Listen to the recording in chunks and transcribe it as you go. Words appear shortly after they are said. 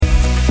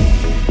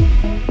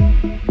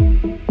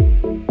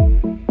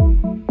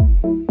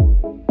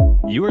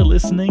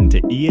listening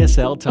to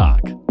ESL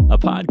Talk, a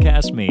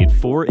podcast made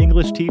for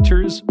English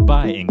teachers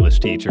by English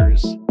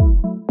teachers.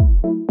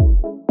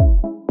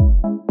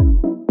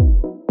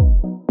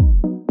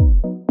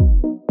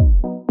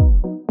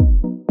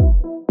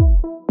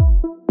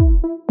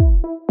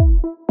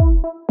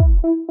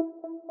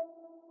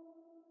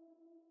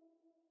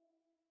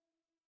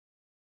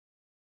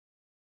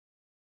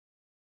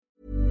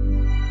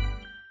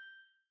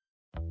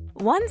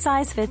 One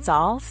size fits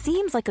all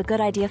seems like a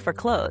good idea for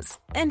clothes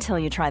until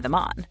you try them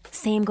on.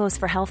 Same goes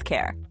for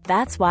healthcare.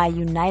 That's why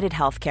United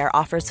Healthcare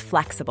offers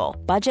flexible,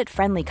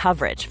 budget-friendly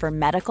coverage for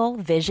medical,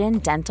 vision,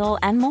 dental,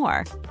 and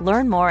more.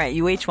 Learn more at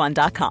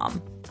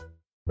uh1.com.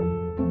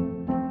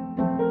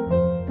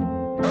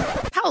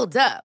 Hold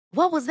up.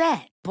 What was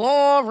that?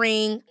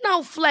 Boring.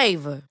 No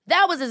flavor.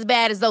 That was as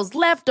bad as those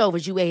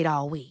leftovers you ate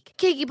all week.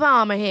 Keke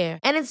Palmer here,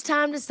 and it's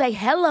time to say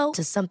hello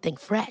to something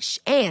fresh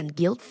and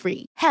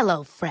guilt-free.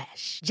 Hello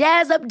Fresh.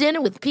 Jazz up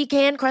dinner with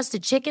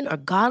pecan-crusted chicken or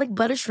garlic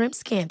butter shrimp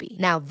scampi.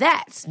 Now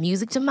that's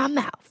music to my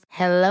mouth.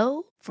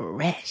 Hello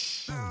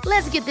Fresh.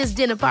 Let's get this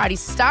dinner party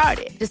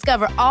started.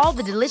 Discover all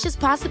the delicious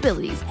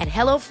possibilities at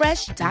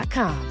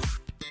hellofresh.com.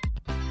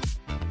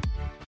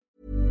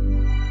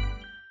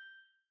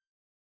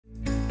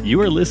 You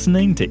are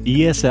listening to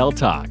ESL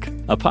Talk,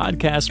 a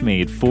podcast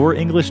made for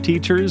English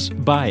teachers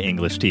by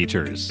English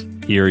teachers.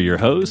 Here are your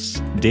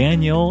hosts,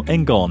 Daniel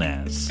and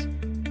Golnaz.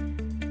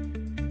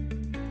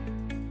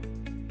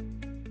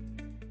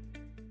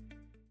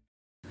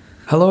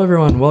 Hello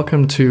everyone,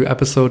 welcome to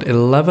episode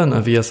 11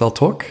 of ESL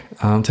Talk.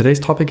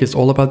 Today's topic is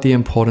all about the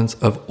importance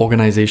of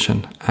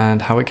organization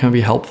and how it can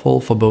be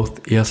helpful for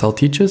both ESL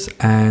teachers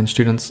and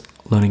students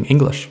learning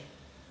English.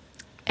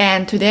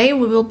 And today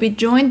we will be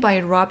joined by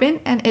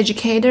Robin, an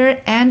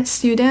educator and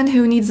student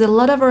who needs a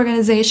lot of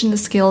organizational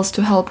skills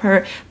to help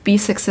her be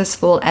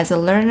successful as a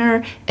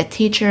learner, a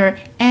teacher,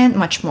 and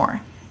much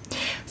more.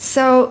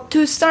 So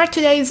to start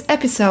today's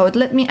episode,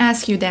 let me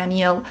ask you,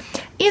 Daniel,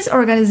 is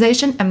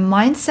organization a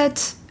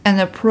mindset, an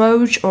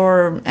approach,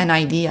 or an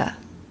idea?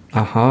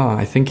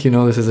 I think you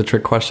know this is a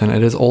trick question.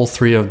 It is all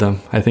three of them.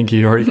 I think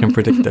you already can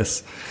predict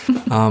this.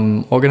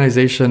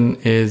 Organization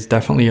is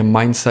definitely a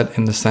mindset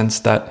in the sense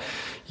that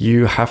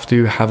you have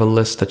to have a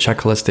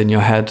checklist in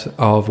your head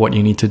of what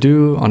you need to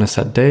do on a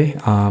set day.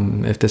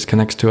 If this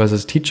connects to us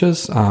as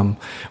teachers,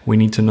 we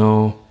need to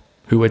know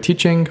who we're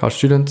teaching, our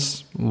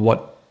students,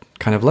 what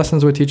kind of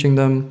lessons we're teaching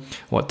them,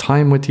 what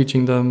time we're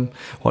teaching them,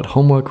 what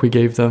homework we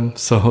gave them.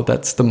 So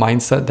that's the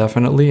mindset,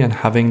 definitely. And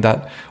having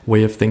that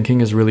way of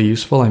thinking is really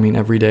useful. I mean,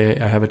 every day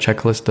I have a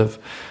checklist of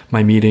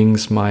my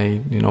meetings, my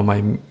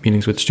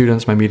meetings with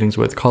students, my meetings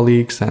with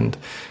colleagues, and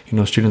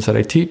students that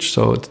I teach.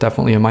 So it's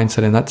definitely a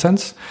mindset in that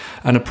sense.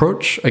 An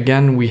approach,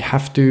 again, we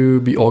have to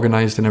be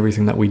organized in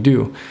everything that we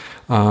do.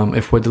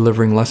 If we're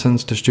delivering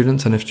lessons to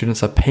students and if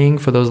students are paying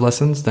for those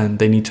lessons, then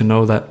they need to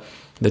know that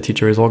the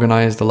teacher is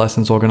organized, the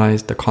lesson's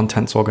organized, the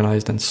content's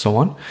organized, and so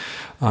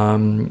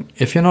on.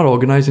 If you're not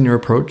organized in your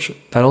approach,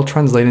 that'll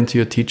translate into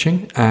your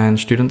teaching, and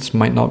students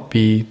might not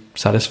be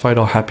satisfied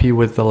or happy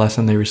with the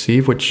lesson they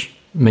receive, which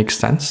makes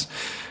sense.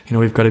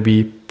 We've got to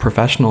be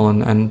professional,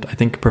 and I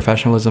think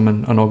professionalism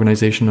and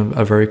organization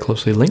are very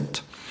closely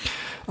linked.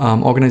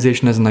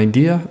 Organization as an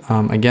idea,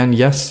 again,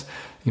 yes,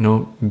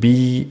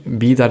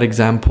 be that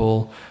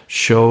example,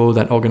 show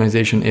that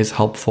organization is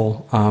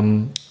helpful.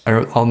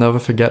 I'll never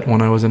forget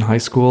when I was in high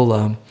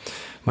school,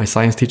 my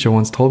science teacher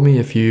once told me,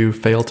 if you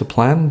fail to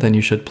plan, then you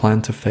should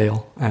plan to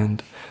fail.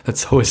 And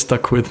that's always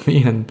stuck with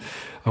me. And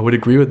I would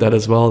agree with that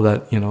as well,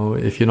 that,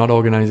 if you're not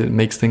organized, it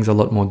makes things a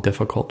lot more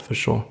difficult for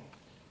sure.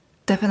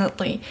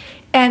 Definitely.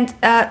 And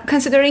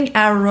considering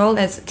our role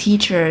as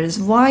teachers,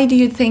 why do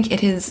you think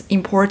it is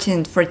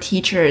important for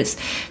teachers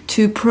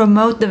to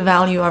promote the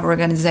value of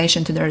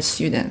organization to their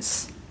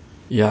students?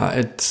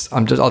 Yeah,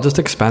 I'll just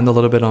expand a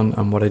little bit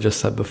on what I just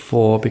said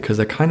before, because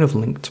they're kind of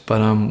linked. But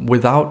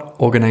without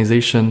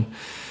organization,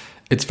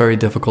 it's very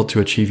difficult to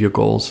achieve your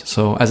goals.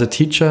 So as a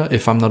teacher,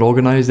 if I'm not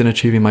organized in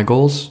achieving my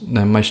goals,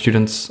 then my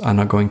students are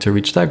not going to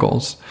reach their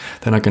goals.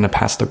 They're not going to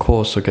pass the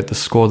course or get the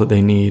score that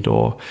they need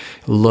or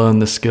learn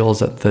the skills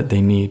that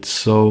they need.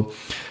 So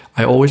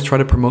I always try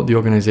to promote the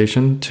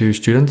organization to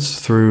students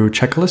through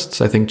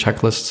checklists. I think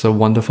checklists are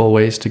wonderful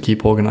ways to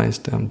keep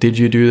organized. Did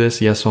you do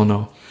this? Yes or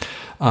no?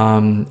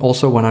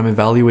 Also, when I'm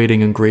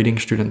evaluating and grading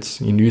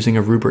students using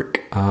a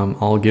rubric,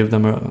 I'll give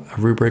them a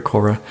rubric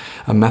or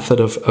a method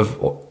of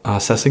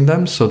assessing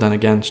them. So then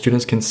again,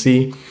 students can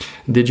see,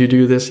 did you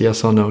do this?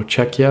 Yes or no?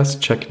 Check yes,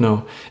 check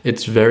no.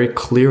 It's very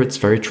clear. It's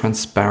very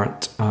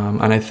transparent.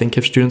 And I think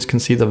if students can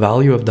see the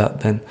value of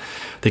that, then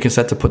they can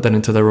start to put that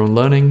into their own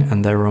learning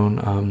and their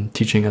own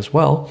teaching as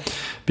well.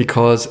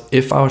 Because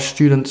if our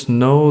students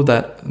know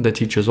that the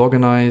teacher is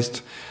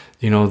organized,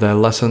 their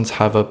lessons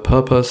have a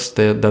purpose,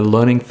 they're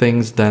learning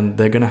things, then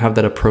they're going to have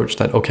that approach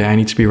that, okay, I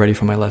need to be ready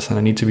for my lesson.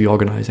 I need to be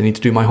organized. I need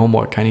to do my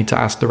homework. I need to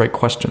ask the right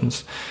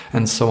questions,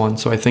 and so on.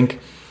 So I think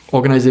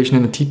organization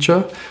in a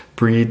teacher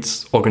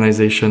breeds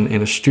organization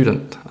in a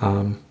student.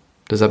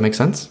 Does that make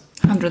sense?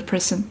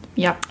 100%.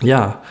 Yeah.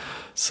 Yeah.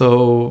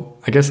 So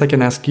I guess I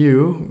can ask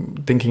you,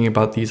 thinking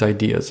about these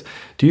ideas,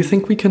 do you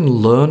think we can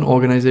learn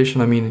organization?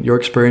 I mean, your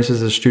experience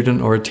as a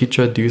student or a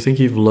teacher, do you think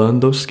you've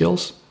learned those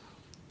skills?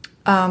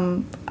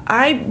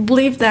 I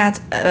believe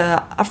that,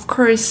 of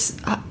course,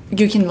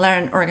 you can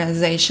learn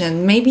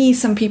organization. Maybe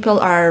some people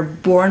are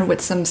born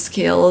with some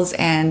skills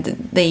and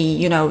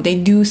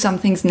they do some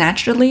things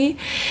naturally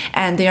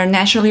and they are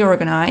naturally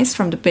organized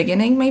from the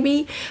beginning,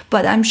 maybe.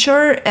 But I'm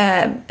sure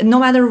no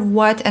matter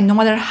what and no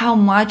matter how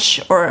much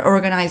or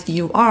organized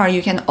you are,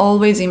 you can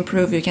always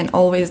improve, you can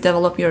always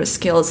develop your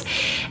skills,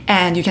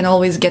 and you can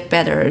always get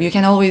better. You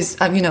can always,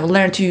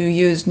 learn to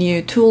use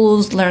new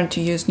tools, learn to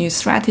use new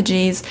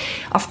strategies.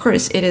 Of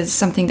course, it is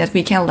something that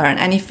we can learn.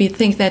 And if we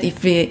think that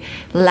if we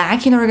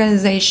lack in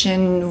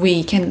organization,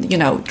 we can,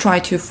 try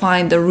to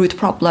find the root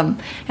problem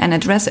and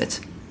address it.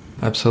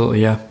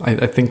 Absolutely, yeah.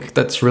 I think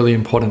that's really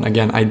important.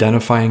 Again,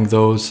 identifying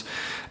those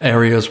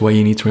areas where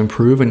you need to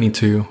improve and need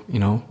to,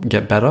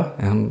 get better.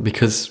 And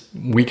because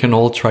we can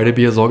all try to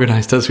be as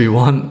organized as we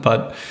want,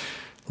 but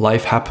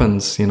life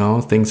happens,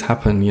 things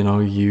happen,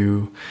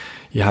 you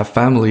have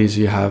families,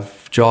 you have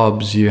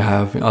jobs, you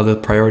have other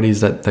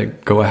priorities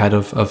that go ahead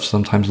of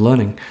sometimes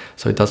learning.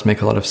 So it does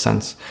make a lot of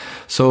sense.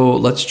 So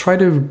let's try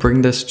to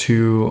bring this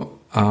to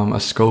a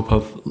scope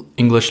of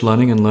English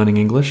learning and learning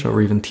English,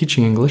 or even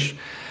teaching English.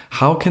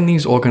 How can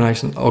these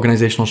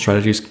organizational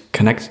strategies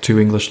connect to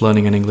English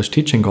learning and English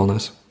teaching,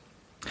 Golnaz?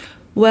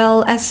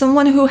 Well, as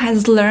someone who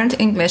has learned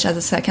English as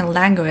a second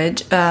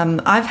language,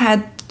 I've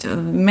had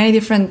many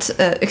different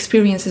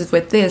experiences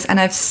with this,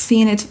 and I've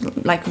seen it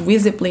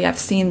visibly. I've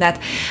seen that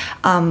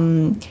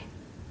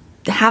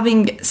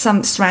having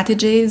some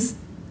strategies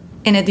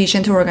in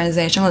addition to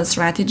organizational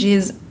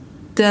strategies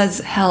does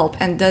help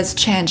and does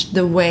change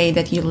the way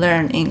that you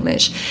learn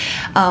English.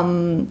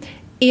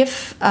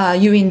 If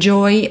you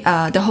enjoy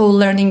the whole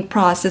learning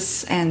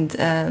process and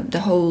the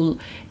whole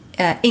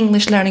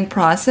English learning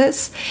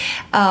process,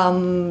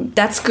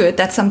 that's good.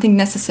 That's something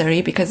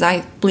necessary, because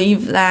I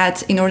believe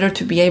that in order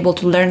to be able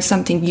to learn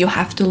something, you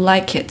have to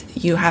like it.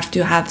 You have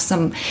to have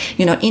some,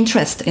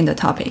 interest in the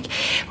topic.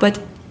 But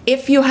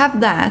if you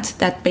have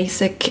that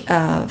basic,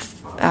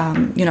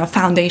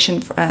 foundation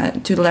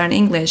to learn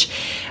English,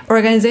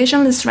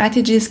 organizational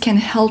strategies can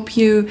help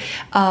you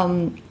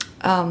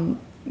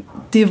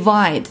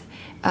divide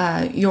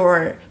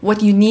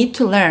what you need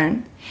to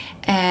learn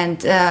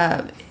and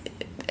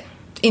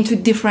into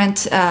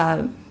different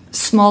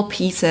small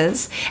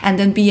pieces, and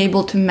then be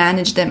able to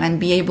manage them and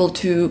be able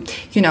to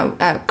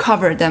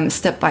cover them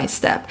step by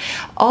step.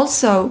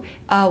 Also,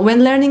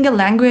 when learning a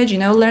language,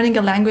 learning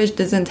a language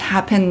doesn't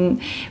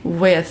happen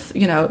with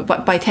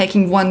by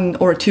taking 1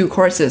 or 2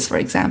 courses, for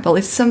example.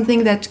 It's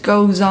something that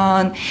goes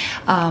on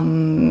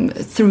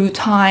through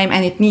time,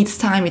 and it needs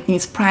time, it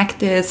needs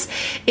practice.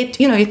 It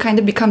kind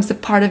of becomes a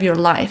part of your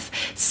life.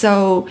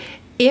 So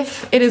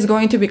if it is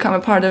going to become a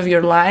part of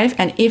your life,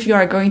 and if you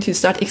are going to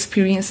start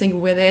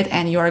experiencing with it,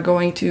 and you are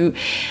going to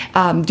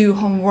do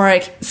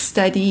homework,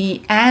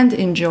 study, and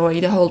enjoy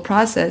the whole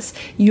process,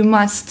 you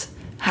must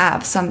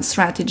have some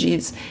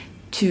strategies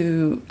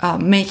to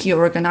make you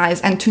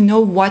organized and to know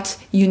what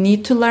you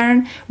need to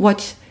learn,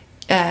 what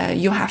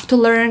you have to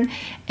learn,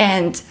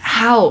 and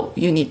how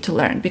you need to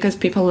learn, because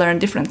people learn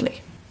differently.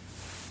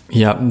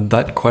 Yeah,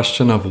 that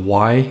question of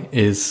why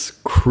is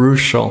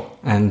crucial.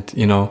 And,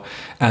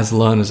 as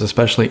learners,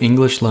 especially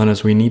English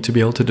learners, we need to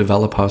be able to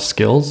develop our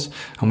skills.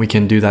 And we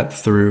can do that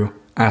through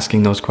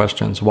asking those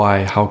questions.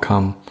 Why? How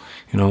come?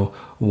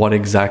 What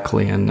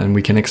exactly? And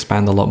we can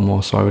expand a lot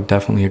more. So I would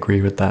definitely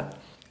agree with that.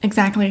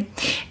 Exactly.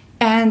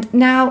 And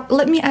now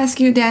let me ask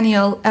you,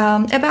 Daniel,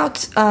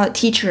 about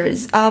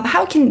teachers.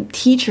 How can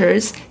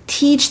teachers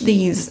teach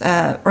these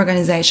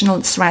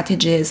organizational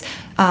strategies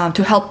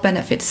to help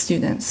benefit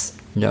students?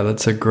 Yeah,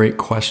 that's a great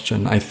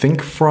question. I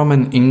think from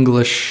an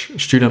English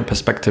student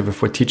perspective,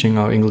 if we're teaching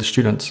our English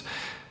students,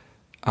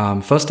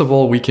 first of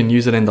all, we can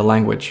use it in the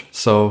language.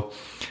 So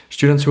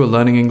students who are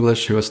learning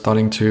English, who are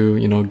starting to,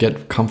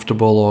 get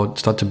comfortable or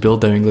start to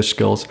build their English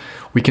skills,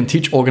 we can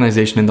teach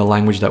organization in the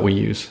language that we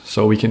use.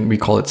 So we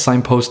call it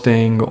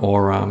signposting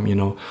or,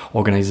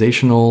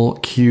 organizational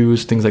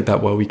cues, things like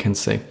that, where we can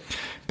say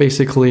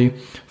basically,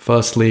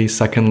 firstly,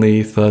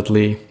 secondly,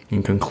 thirdly,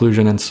 in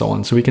conclusion, and so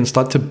on. So we can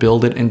start to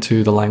build it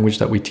into the language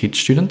that we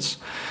teach students.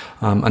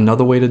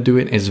 Another way to do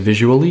it is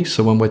visually.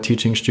 So when we're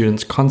teaching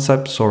students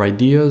concepts or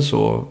ideas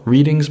or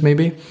readings,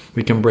 maybe,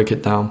 we can break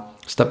it down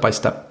step by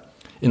step.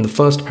 In the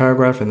first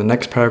paragraph, in the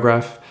next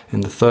paragraph,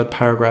 in the third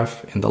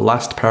paragraph, in the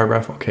last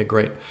paragraph. Okay,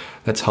 great.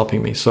 That's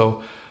helping me.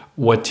 So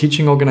we're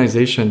teaching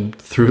organization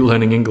through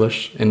learning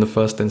English in the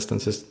first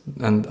instances.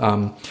 And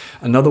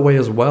another way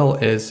as well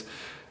is,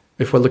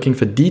 if we're looking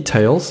for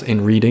details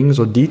in readings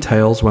or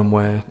details when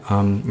we're,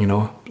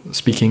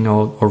 speaking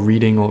or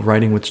reading or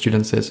writing with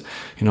students is,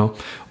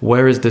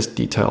 where is this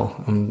detail?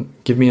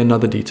 Give me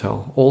another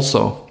detail.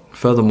 Also,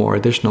 furthermore,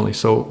 additionally.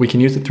 So we can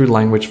use it through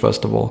language,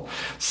 first of all.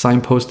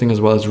 Signposting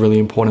as well is really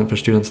important for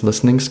students'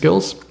 listening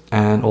skills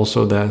and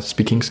also their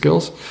speaking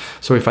skills.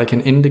 So if I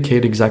can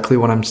indicate exactly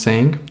what I'm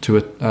saying to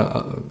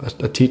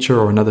a teacher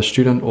or another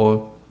student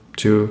or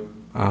to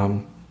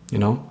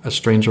a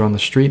stranger on the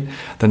street,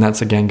 then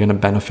that's again going to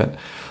benefit.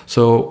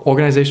 So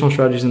organizational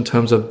strategies in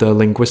terms of the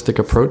linguistic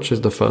approach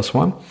is the first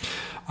one.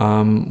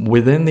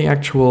 Within the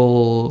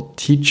actual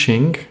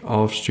teaching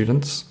of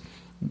students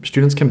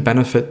can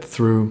benefit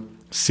through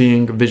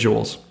seeing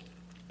visuals.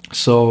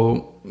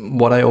 So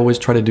what I always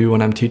try to do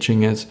when I'm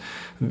teaching is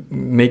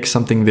make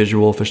something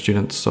visual for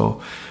students.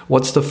 So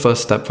what's the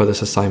first step for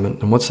this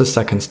assignment? And what's the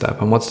second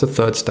step? And what's the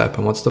third step?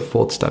 And what's the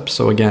fourth step?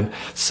 So again,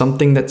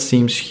 something that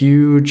seems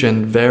huge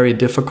and very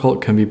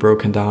difficult can be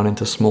broken down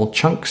into small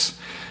chunks.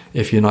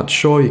 If you're not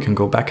sure, you can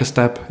go back a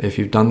step. If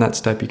you've done that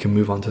step, you can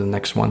move on to the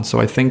next one. So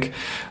I think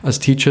as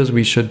teachers,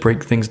 we should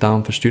break things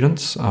down for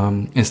students.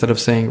 Instead of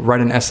saying,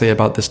 write an essay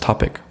about this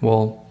topic.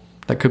 Well,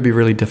 that could be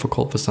really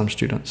difficult for some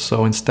students.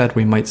 So instead,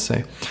 we might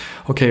say,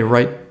 okay,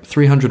 write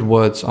 300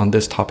 words on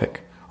this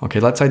topic. Okay,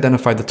 let's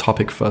identify the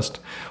topic first.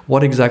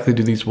 What exactly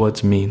do these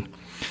words mean?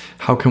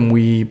 How can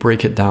we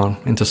break it down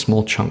into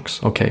small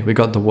chunks? Okay, we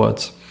got the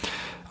words.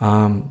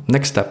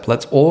 Next step,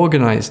 let's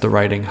organize the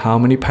writing. How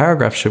many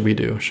paragraphs should we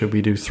do? Should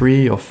we do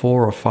 3 or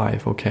 4 or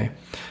 5? Okay.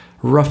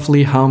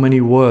 Roughly how many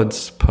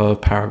words per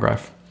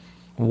paragraph?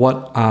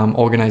 What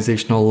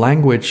organizational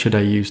language should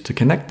I use to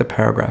connect the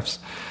paragraphs?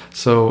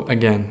 So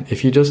again,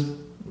 if you just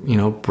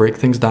break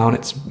things down,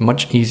 it's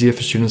much easier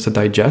for students to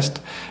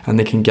digest and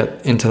they can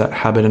get into that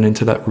habit and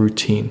into that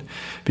routine,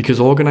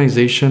 because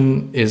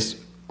organization is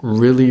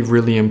really,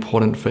 really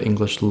important for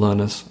English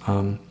learners,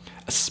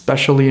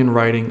 especially in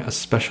writing,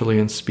 especially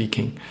in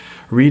speaking.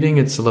 Reading,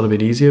 it's a little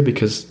bit easier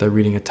because they're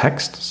reading a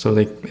text, so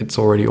it's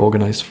already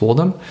organized for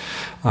them.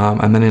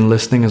 And then in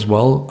listening as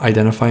well,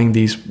 identifying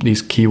these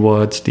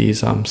keywords,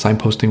 these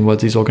signposting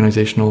words, these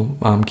organizational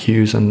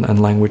cues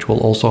and language will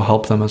also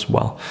help them as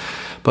well.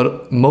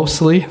 But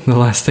mostly, the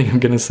last thing I'm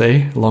going to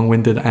say,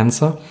 long-winded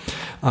answer,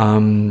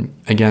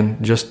 again,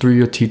 just through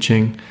your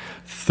teaching,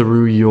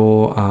 through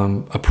your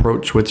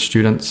approach with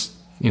students,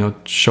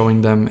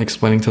 showing them,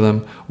 explaining to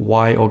them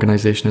why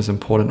organization is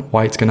important,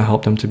 why it's going to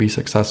help them to be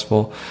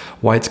successful,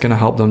 why it's going to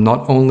help them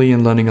not only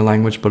in learning a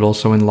language, but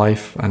also in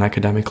life and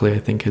academically, I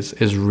think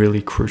is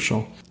really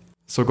crucial.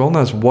 So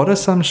Golnaz, what are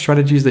some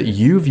strategies that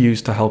you've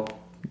used to help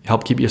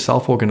keep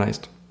yourself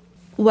organized?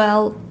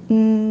 Well,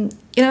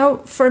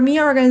 for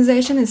me,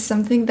 organization is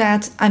something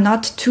that I'm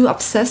not too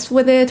obsessed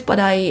with it, but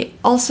I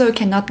also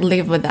cannot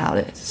live without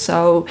it.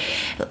 So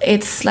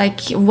it's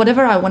like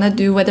whatever I want to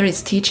do, whether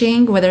it's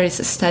teaching, whether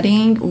it's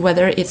studying,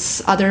 whether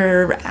it's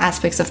other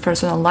aspects of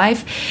personal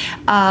life,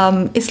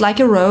 it's like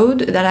a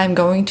road that I'm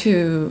going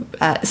to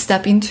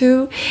step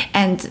into.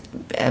 And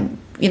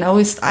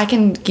I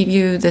can give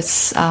you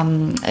this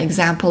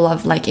example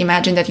of, like,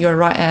 imagine that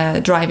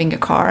you're driving a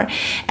car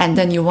and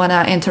then you want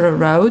to enter a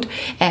road,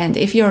 and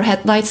if your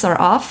headlights are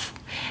off,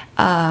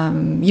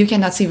 you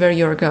cannot see where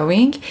you're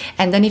going.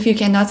 And then if you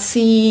cannot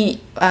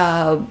see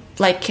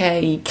like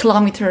a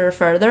kilometer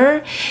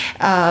further,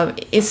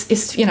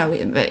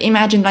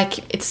 imagine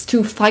like it's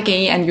too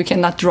foggy and you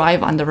cannot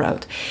drive on the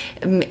road.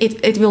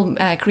 It will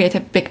create a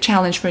big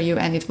challenge for you,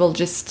 and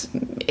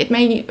it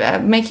may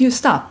make you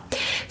stop.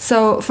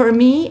 So for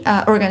me,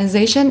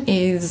 organization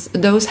is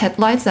those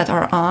headlights that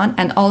are on,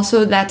 and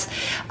also that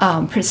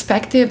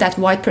perspective, that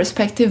wide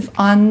perspective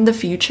on the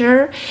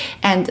future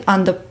and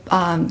on the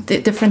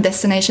different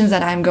destinations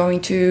that I'm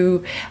going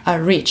to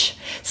reach.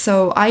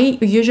 So I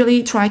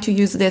usually try to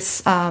use this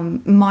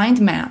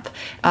mind map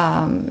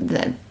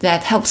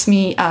that helps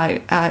me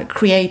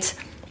create,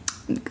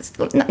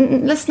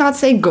 let's not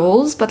say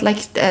goals, but like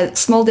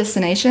small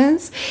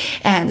destinations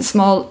and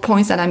small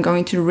points that I'm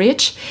going to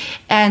reach.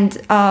 And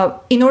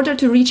in order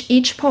to reach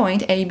each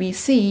point, A, B,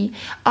 C,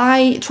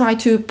 I try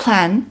to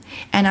plan,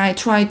 and I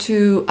try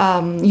to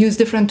use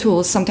different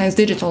tools, sometimes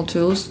digital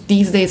tools.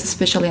 These days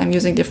especially, I'm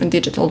using different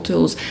digital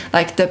tools.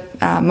 Like the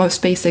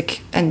most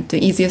basic and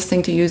the easiest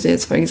thing to use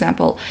is, for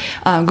example,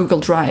 Google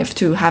Drive,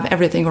 to have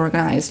everything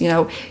organized.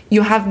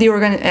 You have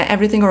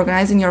everything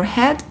organized in your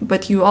head,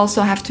 but you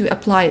also have to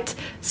apply it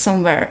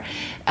somewhere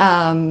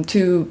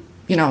to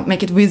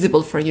make it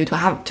visible for you,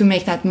 to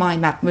make that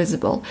mind map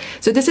visible.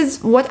 So this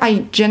is what I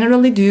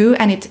generally do,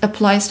 and it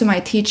applies to my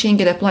teaching,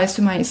 it applies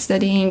to my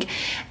studying,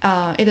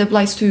 it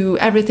applies to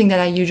everything that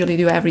I usually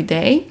do every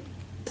day.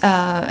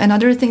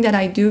 Another thing that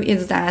I do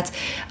is that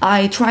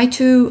I try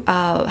to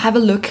have a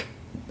look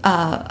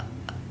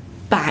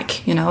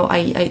back.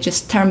 I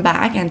just turn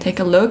back and take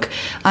a look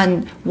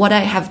on what I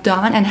have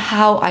done and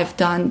how I've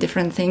done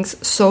different things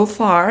so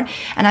far,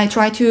 and I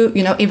try to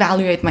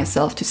evaluate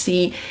myself to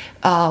see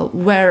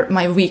where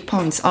my weak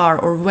points are,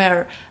 or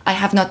where I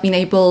have not been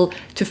able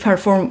to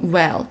perform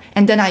well,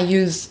 and then I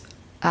use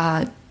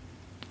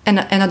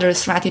another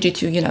strategy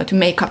to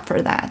make up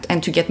for that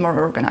and to get more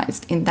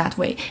organized in that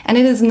way. And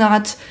it is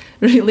not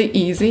really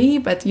easy,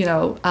 but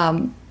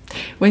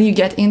when you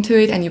get into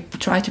it and you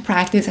try to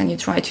practice and you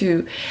try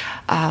to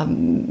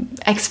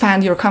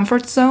expand your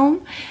comfort zone,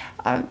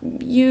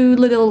 you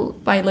little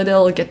by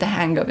little get the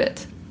hang of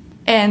it.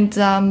 And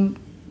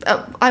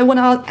I want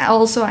to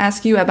also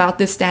ask you about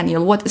this,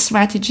 Daniel. What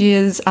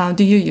strategies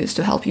do you use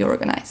to help you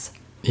organize?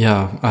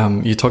 Yeah,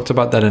 you talked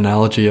about that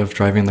analogy of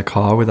driving the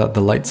car without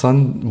the lights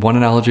on. One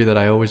analogy that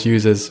I always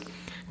use is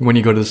when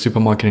you go to the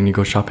supermarket and you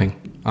go shopping.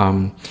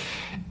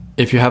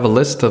 If you have a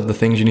list of the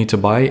things you need to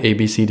buy, A,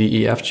 B, C,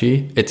 D, E, F,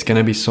 G, it's going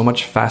to be so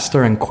much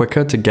faster and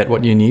quicker to get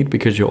what you need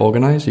because you're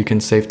organized. You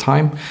can save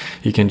time.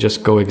 You can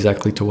just go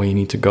exactly to where you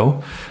need to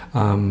go.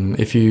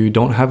 If you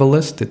don't have a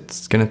list,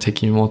 it's going to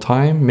take you more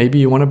time. Maybe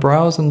you want to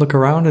browse and look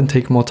around and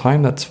take more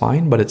time. That's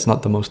fine, but it's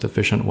not the most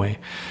efficient way.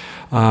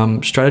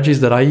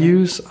 Strategies that I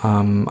use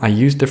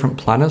different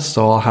planners.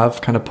 So I'll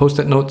have kind of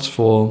post-it notes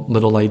for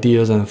little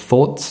ideas and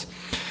thoughts.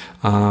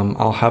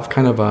 I'll have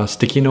kind of a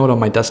sticky note on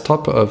my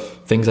desktop of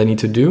things I need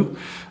to do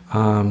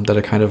that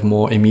are kind of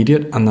more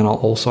immediate. And then I'll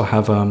also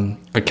have a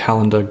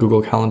calendar,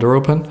 Google Calendar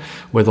open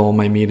with all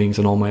my meetings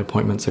and all my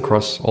appointments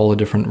across all the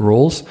different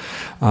roles.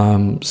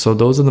 So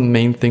those are the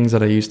main things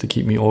that I use to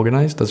keep me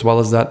organized. As well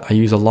as that, I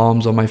use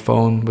alarms on my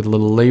phone with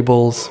little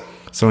labels.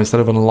 So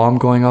instead of an alarm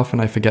going off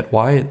and I forget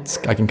why,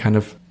 I can kind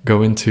of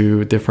go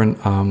into different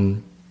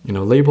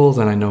labels,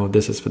 and I know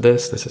this is for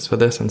this,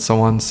 and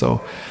so on.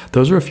 So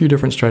those are a few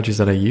different strategies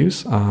that I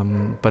use.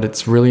 But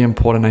it's really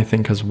important, I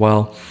think, as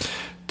well,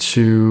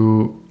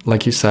 to,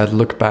 like you said,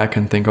 look back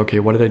and think, okay,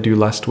 what did I do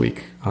last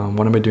week?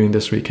 What am I doing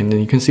this week? And then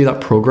you can see that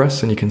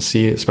progress, and you can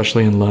see,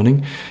 especially in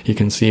learning, you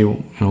can see,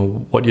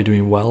 what you're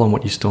doing well and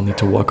what you still need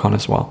to work on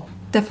as well.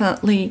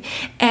 Definitely.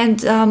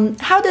 And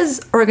how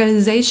does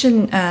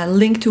organization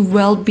link to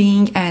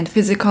well-being and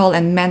physical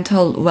and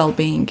mental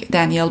well-being,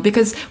 Daniel?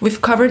 Because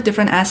we've covered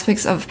different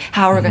aspects of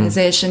how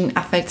organization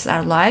affects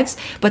our lives,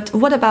 but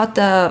what about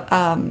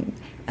our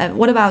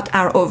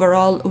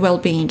overall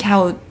well-being?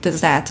 How does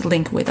that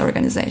link with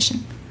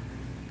organization?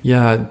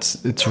 Yeah,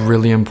 it's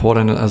really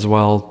important as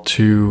well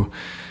to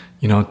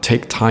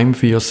take time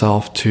for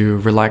yourself to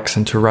relax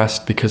and to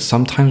rest, because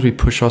sometimes we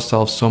push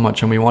ourselves so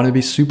much and we want to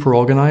be super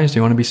organized. We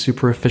want to be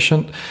super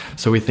efficient.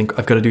 So we think,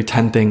 I've got to do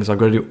 10 things. I've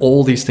got to do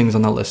all these things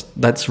on that list.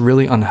 That's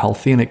really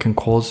unhealthy, and it can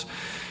cause,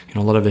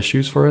 a lot of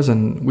issues for us.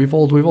 And we've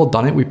all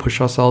done it. We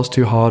push ourselves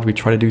too hard. We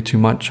try to do too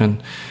much,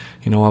 and,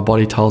 our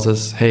body tells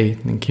us, hey,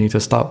 you need to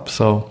stop.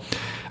 So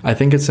I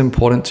think it's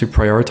important to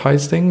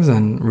prioritize things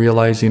and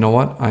realize,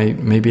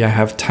 maybe I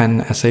have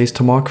 10 essays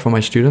to mark for my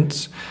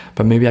students,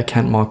 but maybe I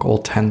can't mark all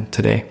 10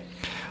 today.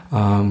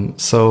 In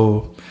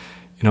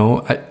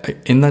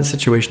that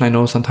situation, I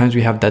know sometimes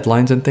we have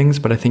deadlines and things,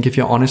 but I think if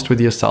you're honest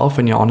with yourself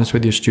and you're honest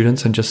with your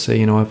students and just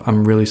say,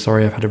 I'm really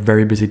sorry, I've had a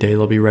very busy day,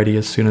 they'll be ready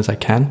as soon as I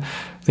can.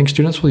 I think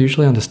students will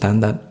usually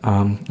understand that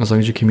as long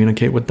as you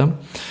communicate with them.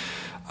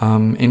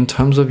 In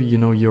terms of,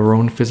 your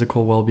own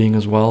physical well-being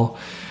as well,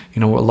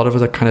 a lot of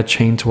us are kind of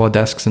chained to our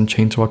desks and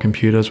chained to our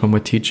computers when we're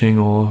teaching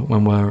or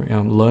when we're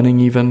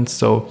learning even.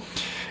 So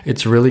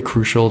it's really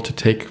crucial to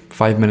take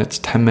 5 minutes,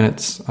 10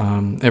 minutes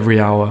every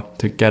hour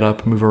to get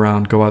up, move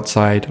around, go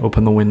outside,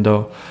 open the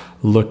window,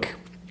 look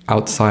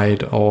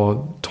outside,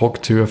 or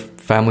talk to a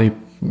family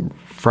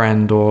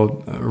friend or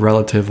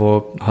relative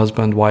or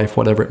husband, wife,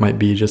 whatever it might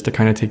be, just to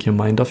kind of take your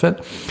mind off it.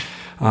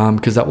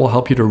 Because that will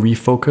help you to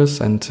refocus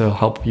and to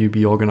help you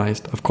be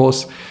organized. Of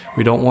course,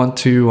 we don't want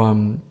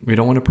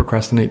to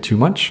procrastinate too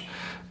much,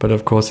 but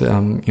of course, you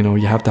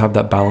have to have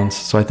that balance.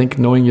 So I think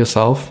knowing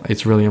yourself,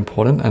 it's really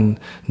important, and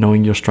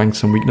knowing your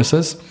strengths and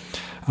weaknesses,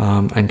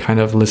 and kind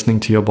of listening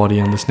to your body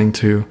and listening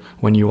to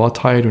when you are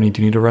tired, when you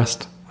do need a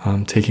rest,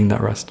 taking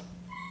that rest.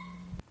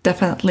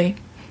 Definitely.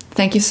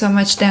 Thank you so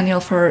much,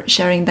 Daniel, for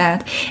sharing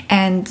that.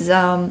 And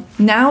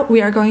now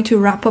we are going to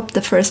wrap up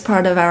the first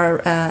part of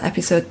our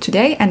episode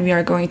today, and we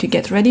are going to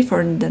get ready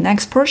for the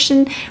next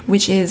portion,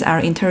 which is our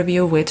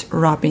interview with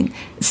Robin.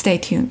 Stay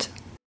tuned.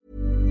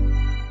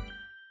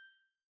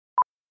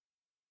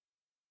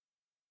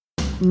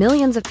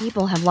 Millions of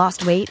people have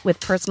lost weight with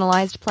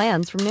personalized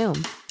plans from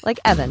Noom. Like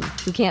Evan,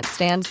 who can't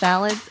stand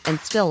salads and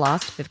still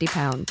lost 50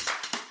 pounds.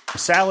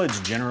 Salads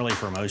generally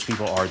for most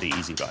people are the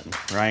easy button,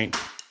 right?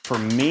 For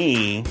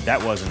me,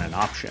 that wasn't an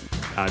option.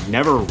 I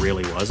never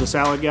really was a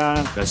salad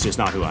guy. That's just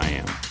not who I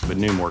am. But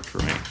Noom worked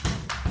for me.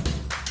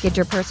 Get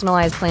your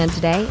personalized plan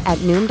today at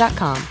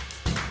Noom.com.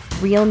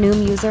 Real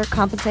Noom user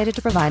compensated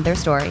to provide their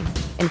story.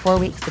 In 4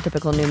 weeks, the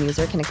typical Noom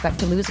user can expect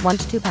to lose 1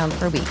 to 2 pounds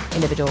per week.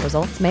 Individual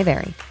results may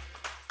vary.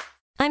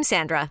 I'm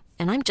Sandra,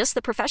 and I'm just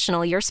the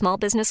professional your small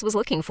business was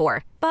looking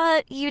for.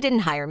 But you didn't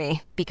hire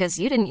me because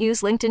you didn't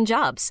use LinkedIn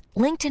Jobs.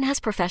 LinkedIn has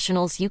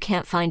professionals you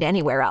can't find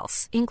anywhere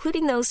else,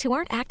 including those who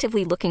aren't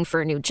actively looking for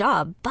a new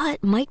job,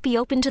 but might be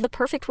open to the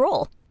perfect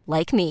role,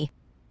 like me.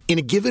 In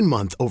a given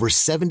month, over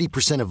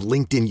 70% of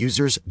LinkedIn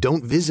users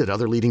don't visit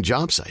other leading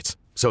job sites.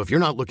 So if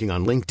you're not looking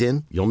on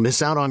LinkedIn, you'll miss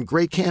out on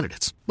great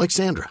candidates like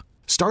Sandra.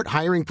 Start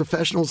hiring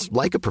professionals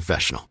like a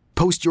professional.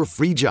 Post your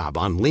free job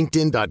on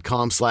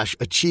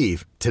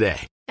linkedin.com/achieve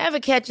today. Ever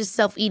catch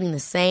yourself eating the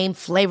same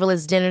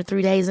flavorless dinner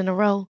 3 days in a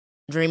row?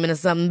 Dreaming of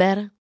something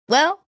better?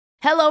 Well,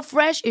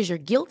 HelloFresh is your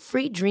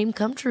guilt-free dream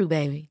come true,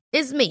 baby.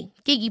 It's me,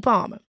 Keke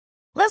Palmer.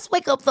 Let's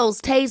wake up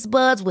those taste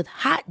buds with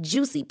hot,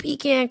 juicy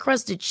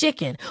pecan-crusted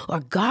chicken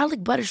or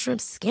garlic butter shrimp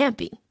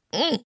scampi.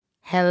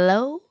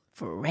 Hello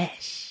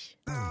Fresh.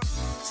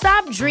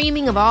 Stop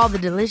dreaming of all the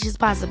delicious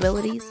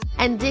possibilities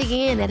and dig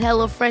in at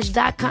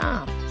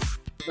HelloFresh.com.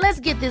 Let's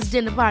get this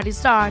dinner party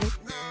started.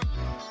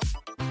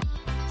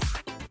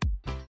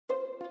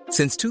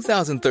 Since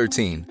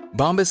 2013,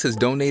 Bombas has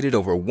donated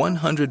over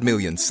 100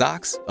 million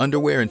socks,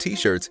 underwear, and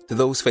T-shirts to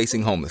those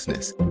facing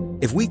homelessness.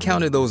 If we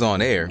counted those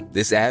on air,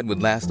 this ad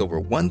would last over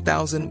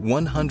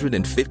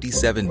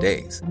 1,157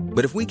 days.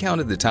 But if we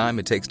counted the time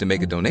it takes to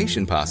make a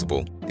donation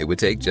possible, it would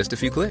take just a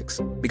few clicks.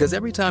 Because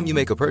every time you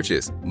make a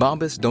purchase,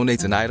 Bombas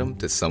donates an item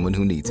to someone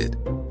who needs it.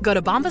 Go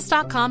to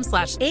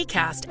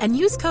bombas.com/ACAST and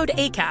use code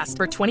ACAST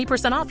for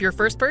 20% off your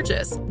first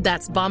purchase.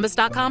 That's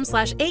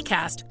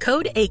bombas.com/ACAST,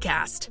 code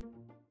ACAST.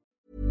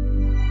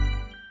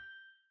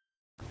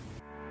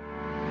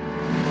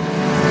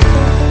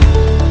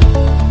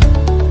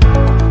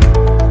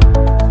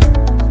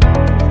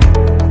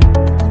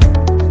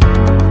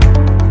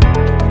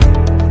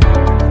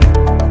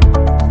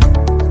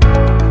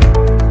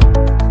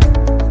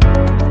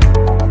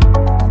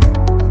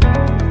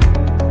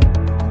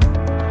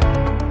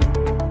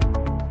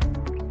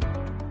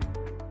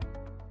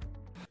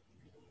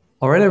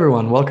 All right,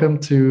 everyone, welcome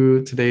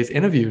to today's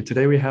interview.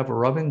 Today we have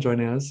Robin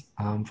joining us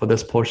for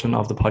this portion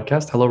of the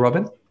podcast. Hello,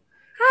 Robin.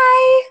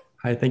 Hi.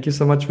 Hi, thank you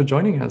so much for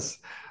joining us.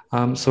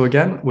 So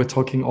again, we're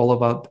talking all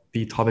about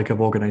the topic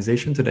of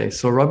organization today.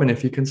 So Robin,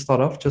 if you can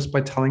start off just by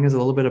telling us a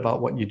little bit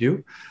about what you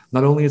do,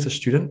 not only as a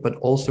student, but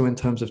also in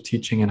terms of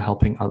teaching and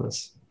helping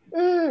others.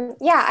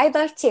 Yeah, I'd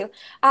love to.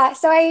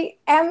 So I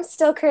am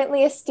still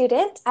currently a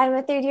student. I'm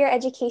a third-year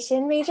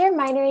education major,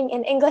 minoring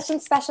in English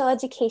and special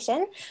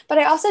education, but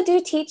I also do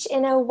teach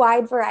in a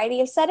wide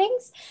variety of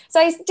settings. So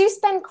I do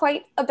spend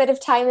quite a bit of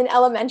time in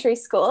elementary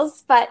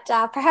schools, but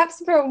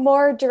perhaps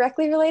more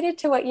directly related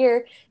to what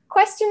your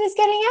question is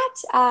getting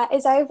at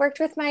is I've worked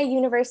with my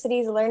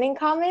university's Learning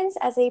Commons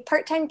as a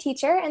part-time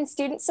teacher and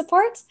student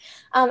support,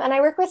 and I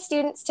work with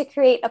students to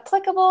create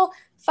applicable,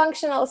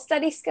 functional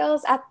study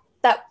skills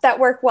that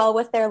work well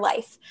with their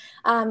life.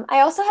 I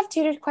also have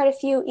tutored quite a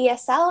few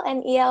ESL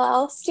and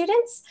ELL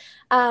students,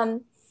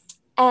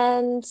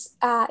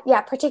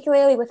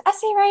 particularly with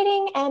essay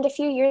writing. And a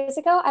few years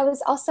ago, I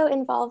was also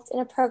involved in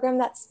a program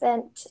that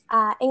sent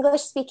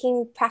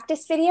English-speaking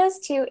practice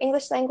videos to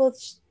English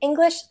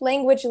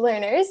language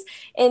learners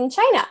in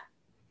China.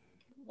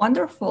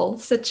 Wonderful.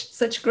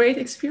 Such great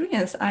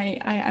experience.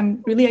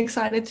 I'm really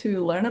excited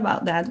to learn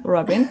about that,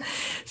 Robin.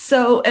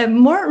 So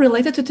more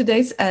related to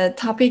today's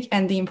topic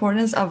and the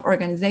importance of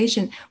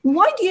organization,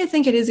 why do you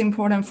think it is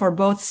important for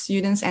both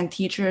students and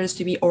teachers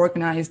to be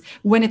organized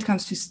when it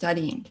comes to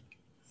studying?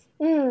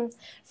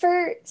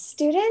 For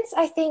students,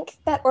 I think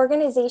that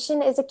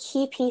organization is a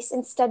key piece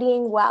in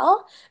studying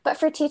well. But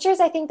for teachers,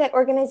 I think that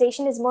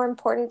organization is more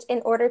important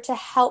in order to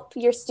help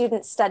your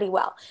students study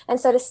well. And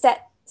so to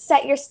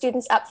set your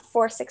students up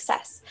for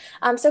success.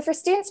 So for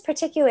students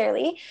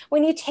particularly,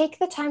 when you take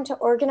the time to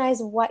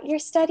organize what you're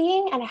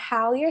studying and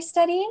how you're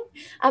studying,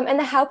 and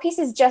the how piece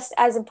is just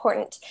as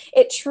important,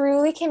 it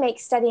truly can make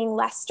studying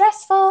less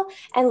stressful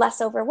and less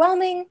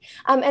overwhelming.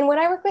 And when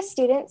I work with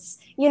students,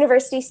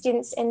 university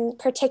students in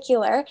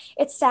particular,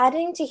 it's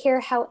saddening to hear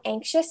how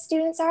anxious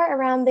students are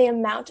around the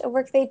amount of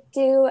work they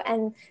do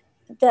and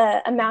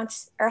the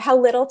amount or how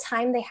little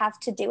time they have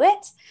to do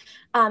it.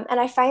 And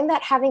I find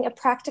that having a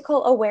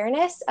practical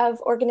awareness of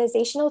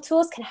organizational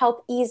tools can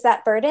help ease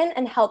that burden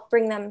and help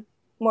bring them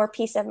more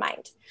peace of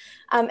mind.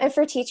 And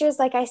for teachers,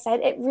 like I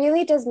said, it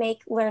really does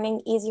make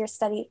learning easier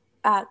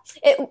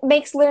it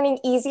makes learning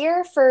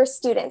easier for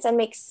students and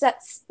makes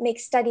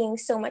studying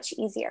so much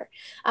easier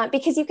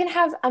because you can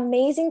have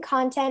amazing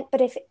content,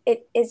 but if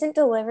it isn't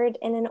delivered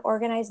in an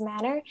organized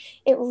manner,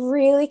 it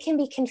really can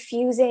be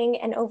confusing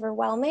and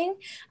overwhelming.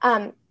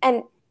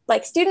 And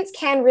like students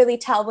can really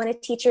tell when a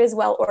teacher is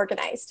well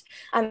organized,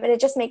 and it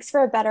just makes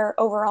for a better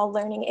overall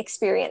learning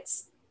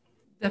experience.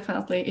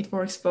 Definitely, it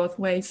works both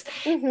ways.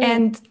 Mm-hmm.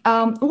 And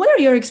what are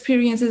your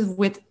experiences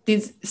with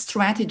these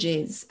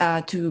strategies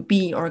to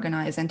be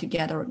organized and to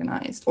get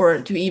organized,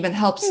 or to even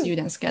help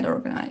students get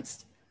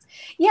organized?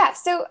 Yeah,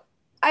 so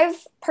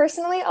I've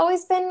personally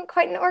always been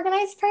quite an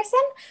organized person,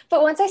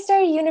 but once I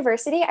started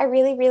university, I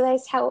really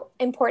realized how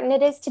important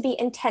it is to be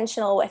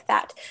intentional with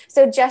that.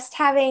 So just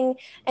having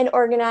an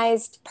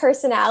organized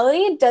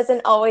personality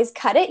doesn't always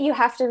cut it. You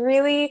have to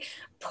really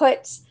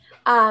put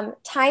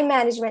time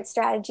management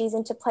strategies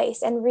into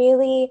place and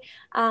really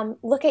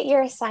look at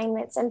your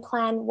assignments and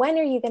plan, when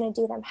are you going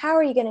to do them? How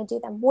are you going to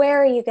do them?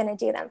 Where are you going to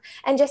do them?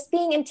 And just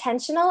being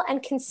intentional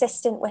and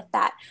consistent with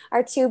that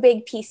are two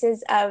big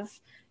pieces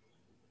of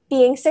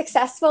being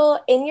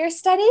successful in your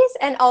studies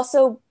and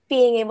also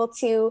being able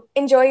to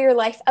enjoy your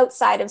life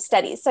outside of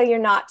studies. So you're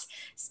not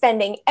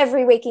spending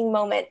every waking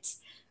moment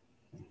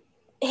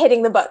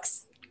hitting the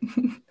books.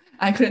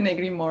 I couldn't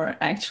agree more,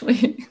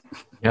 actually.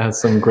 Yeah,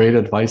 some great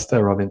advice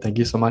there, Robin. Thank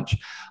you so much.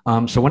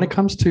 So when it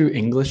comes to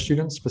English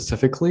students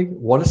specifically,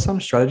 what are some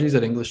strategies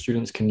that English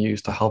students can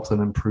use to help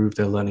them improve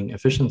their learning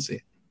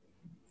efficiency?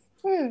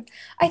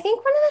 I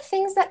think one of the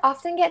things that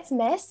often gets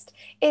missed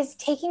is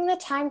taking the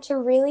time to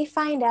really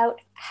find out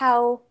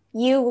how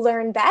you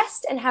learn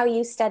best and how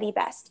you study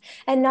best,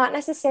 and not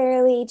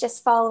necessarily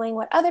just following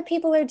what other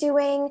people are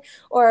doing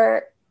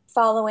or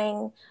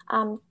following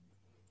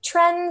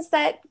trends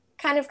that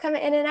kind of come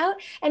in and out,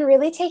 and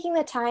really taking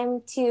the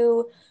time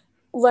to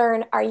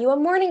learn, are you a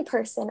morning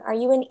person? Are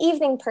you an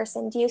evening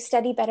person? Do you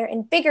study better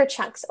in bigger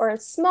chunks or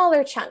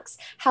smaller chunks?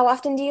 How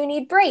often do you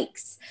need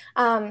breaks?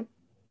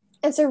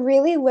 And so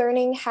really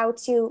learning how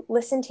to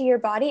listen to your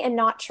body and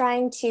not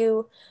trying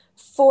to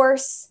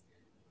force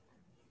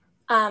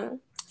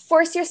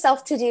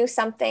yourself to do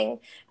something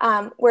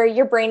where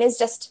your brain is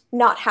just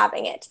not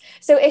having it.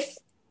 So if,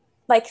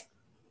 like,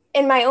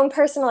 in my own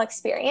personal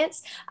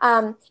experience,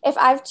 if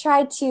I've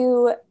tried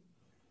to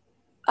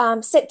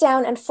sit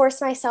down and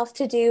force myself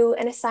to do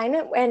an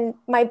assignment when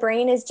my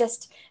brain is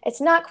just,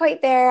 it's not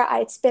quite there,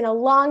 it's been a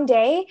long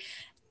day,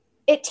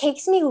 it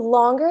takes me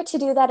longer to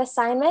do that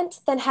assignment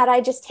than had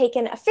I just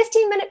taken a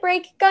 15-minute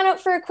break, gone out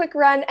for a quick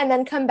run, and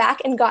then come back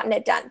and gotten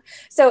it done.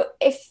 So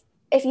if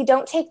you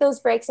don't take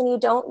those breaks and you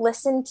don't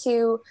listen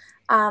to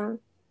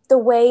the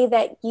way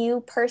that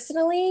you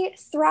personally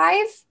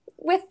thrive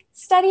with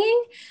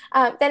studying,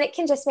 then it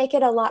can just make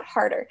it a lot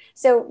harder.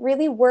 So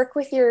really work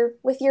with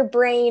your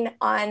brain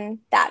on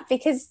that,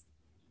 because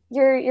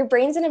your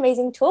brain's an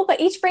amazing tool,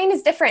 but each brain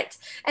is different,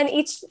 and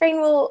each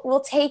brain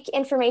will take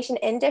information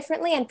in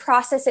differently and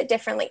process it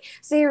differently.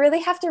 So you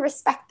really have to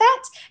respect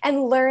that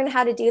and learn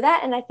how to do that.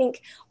 And I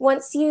think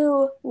once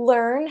you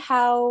learn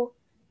how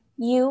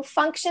you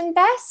function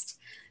best,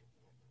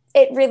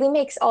 it really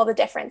makes all the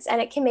difference,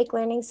 and it can make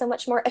learning so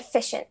much more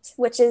efficient,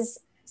 which is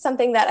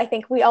something that I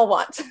think we all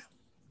want.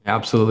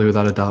 Absolutely,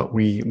 without a doubt.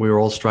 We're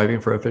all striving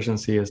for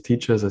efficiency as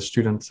teachers, as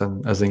students,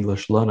 and as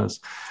English learners.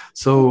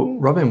 So,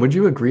 Robin, would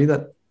you agree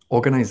that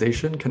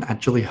organization can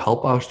actually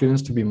help our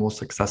students to be more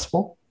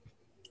successful?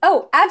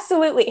 Oh,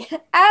 absolutely.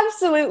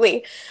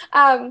 Absolutely.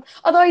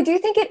 Although I do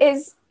think it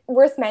is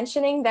worth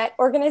mentioning that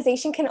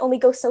organization can only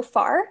go so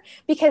far,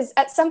 because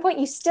at some point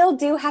you still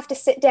do have to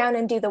sit down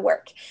and do the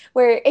work,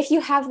 where if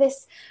you have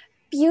this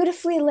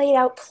beautifully laid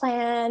out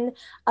plan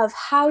of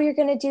how you're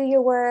going to do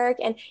your work,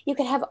 and you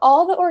can have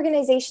all the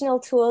organizational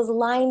tools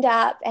lined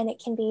up and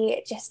it can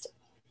be just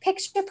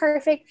picture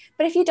perfect,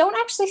 but if you don't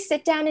actually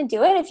sit down and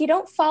do it, if you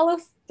don't follow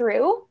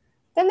through,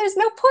 then there's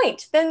no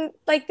point. Then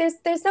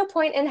there's no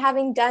point in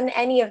having done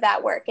any of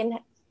that work and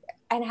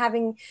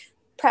having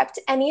prepped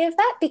any of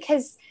that,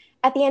 because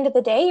at the end of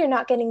the day, you're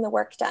not getting the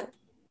work done.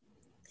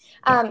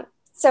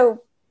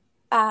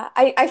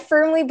 I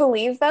firmly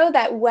believe, though,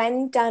 that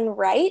when done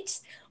right,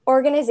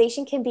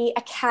 organization can be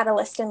a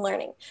catalyst in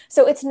learning.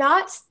 So it's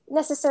not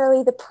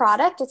necessarily the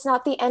product, it's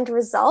not the end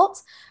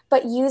result,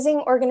 but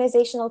using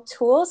organizational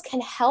tools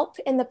can help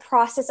in the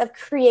process of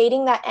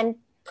creating that end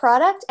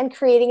product and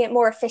creating it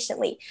more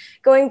efficiently.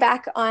 Going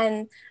back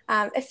on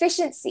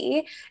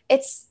efficiency,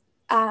 it's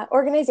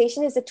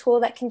organization is a tool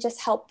that can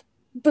just help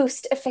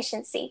boost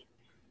efficiency.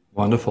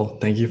 Wonderful.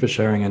 Thank you for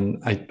sharing.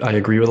 And I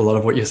agree with a lot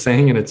of what you're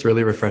saying, and it's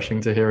really refreshing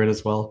to hear it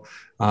as well,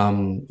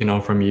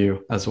 from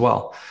you as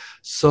well.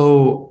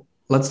 So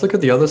let's look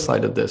at the other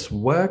side of this.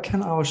 Where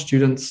can our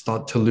students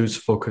start to lose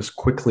focus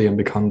quickly and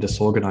become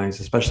disorganized,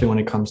 especially when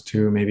it comes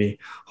to maybe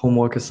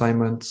homework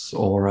assignments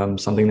or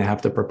something they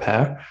have to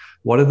prepare?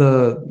 What are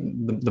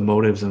the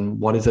motives,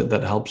 and what is it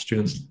that helps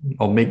students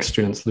or makes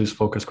students lose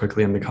focus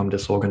quickly and become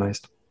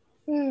disorganized?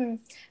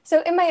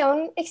 So in my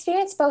own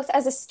experience, both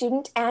as a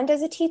student and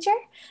as a teacher,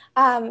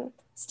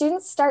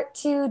 students start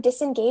to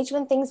disengage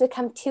when things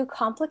become too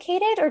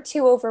complicated or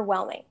too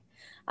overwhelming.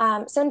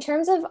 So in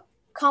terms of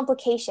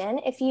complication,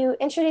 if you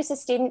introduce a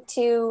student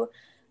to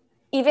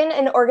even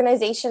an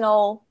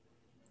organizational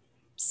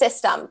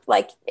system,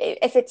 like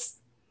if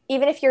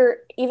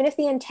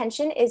the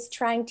intention is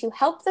trying to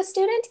help the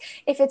student,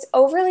 if it's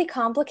overly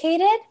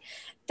complicated,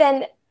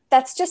 then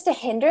that's just a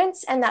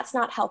hindrance and that's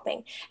not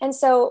helping. And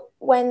so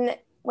when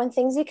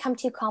things become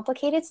too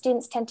complicated,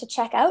 students tend to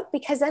check out,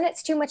 because then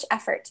it's too much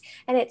effort,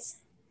 and it's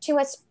too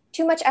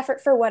much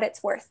effort for what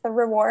it's worth. The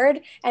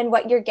reward and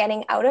what you're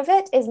getting out of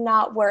it is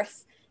not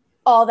worth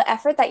all the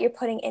effort that you're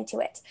putting into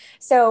it.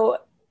 So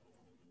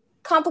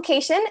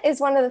complication is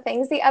one of the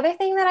things. The other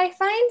thing that I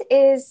find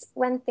is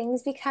when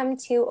things become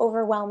too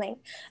overwhelming.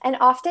 And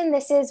often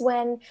this is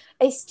when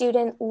a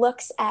student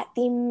looks at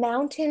the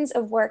mountains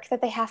of work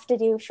that they have to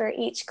do for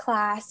each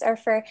class or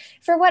for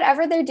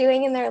whatever they're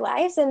doing in their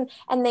lives. And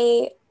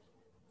they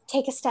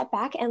take a step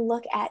back and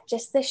look at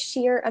just the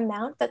sheer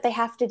amount that they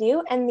have to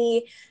do and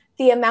the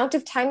amount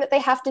of time that they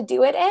have to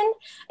do it in.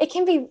 It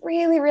can be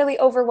really, really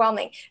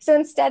overwhelming. So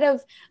instead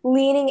of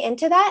leaning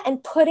into that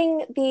and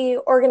putting the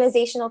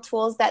organizational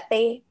tools that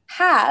they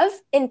have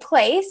in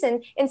place,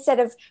 and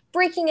instead of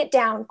breaking it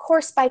down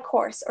course by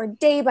course or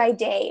day by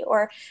day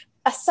or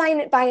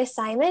assignment by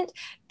assignment,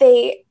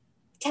 they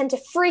tend to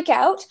freak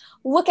out,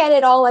 look at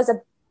it all as a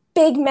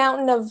big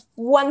mountain of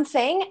one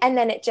thing, and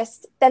then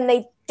then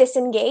they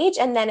disengage,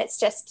 and then it's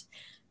just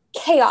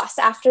chaos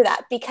after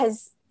that,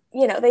 because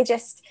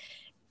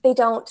they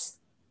don't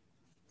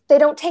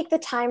take the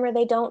time, or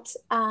they don't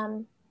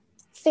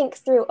think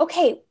through,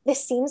 okay,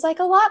 this seems like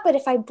a lot, but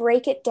if I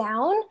break it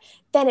down,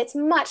 then it's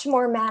much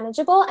more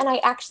manageable and I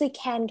actually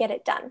can get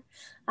it done.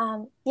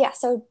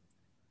 So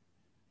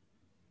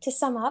to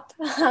sum up,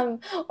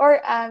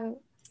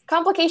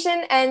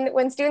 complication and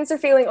when students are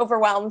feeling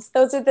overwhelmed,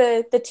 those are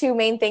the two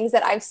main things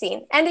that I've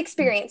seen and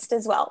experienced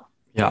as well.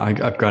 Yeah,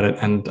 I've got it.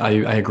 And I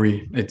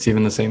agree. It's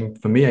even the same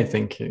for me, I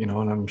think, and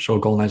I'm sure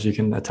Golnaz, you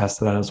can attest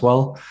to that as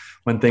well.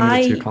 When things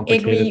are too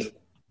complicated.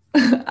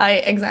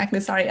 I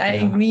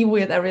agree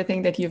with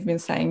everything that you've been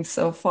saying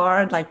so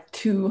far, like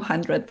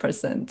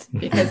 200%,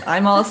 because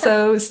I'm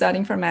also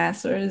studying for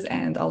master's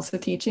and also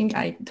teaching.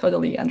 I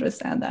totally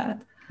understand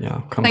that.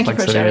 Yeah, thank you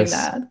for sharing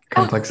that.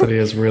 Complexity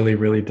is really,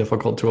 really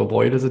difficult to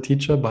avoid as a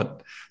teacher,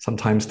 but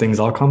sometimes things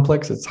are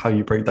complex. It's how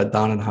you break that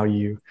down and how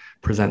you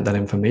present that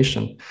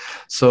information.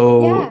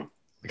 So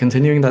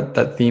continuing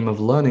that theme of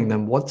learning,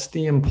 then what's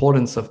the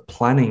importance of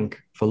planning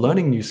for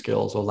learning new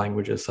skills or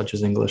languages such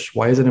as English?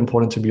 Why is it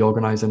important to be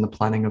organized in the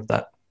planning of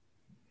that?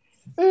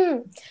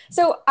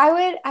 So I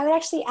would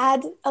actually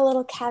add a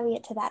little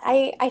caveat to that.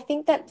 I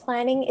think that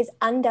planning is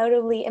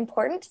undoubtedly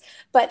important,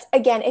 but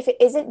again, if it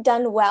isn't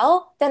done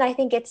well, then I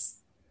think it's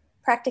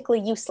practically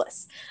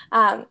useless.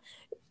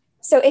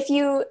 So if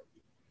you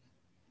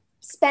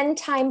spend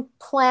time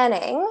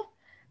planning,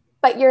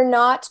 but you're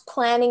not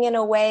planning in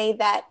a way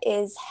that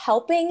is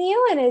helping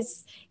you and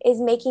is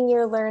making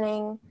your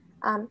learning,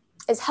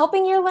 is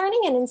helping your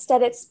learning, and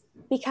instead it's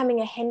becoming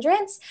a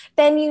hindrance,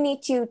 then you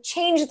need to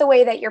change the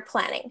way that you're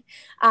planning.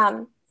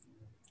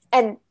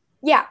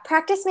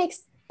 Practice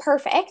makes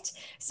perfect.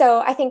 So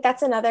I think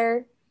that's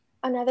another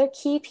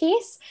key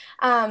piece,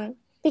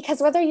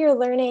 because whether you're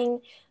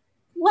learning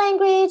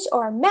language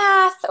or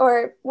math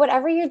or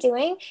whatever you're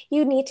doing,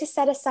 you need to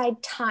set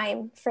aside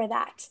time for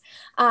that.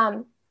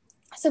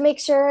 So make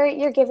sure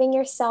you're giving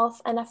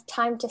yourself enough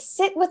time to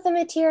sit with the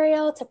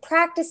material, to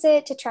practice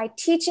it, to try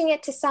teaching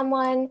it to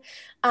someone.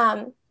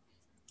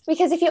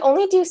 Because if you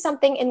only do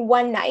something in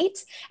one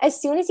night, as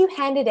soon as you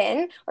hand it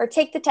in or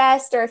take the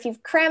test, or if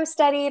you've cram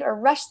studied or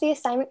rushed the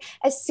assignment,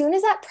 as soon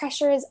as that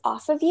pressure is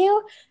off of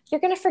you, you're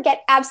going to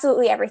forget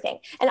absolutely everything.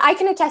 And I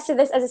can attest to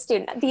this as a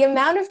student. The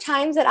amount of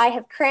times that I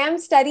have cram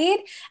studied,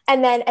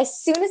 and then as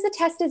soon as the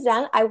test is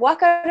done, I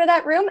walk out of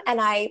that room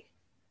and I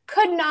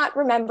could not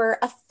remember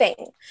a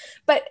thing.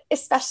 But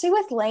especially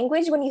with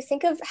language, when you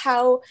think of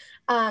how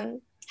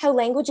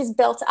language is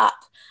built up,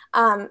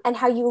 and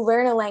how you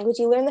learn a language,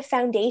 you learn the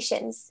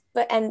foundations,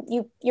 and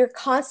you're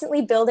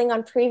constantly building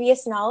on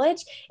previous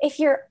knowledge. If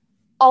you're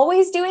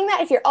always doing that,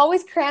 if you're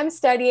always cram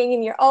studying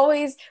and you're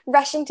always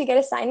rushing to get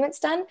assignments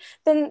done,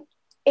 then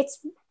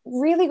it's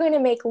really going to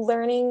make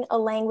learning a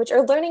language,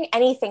 or learning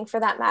anything for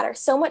that matter,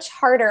 so much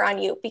harder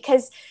on you,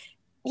 because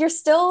you're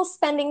still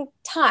spending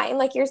time,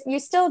 like you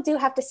still do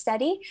have to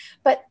study,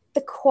 but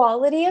the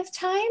quality of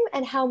time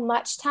and how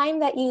much time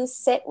that you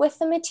sit with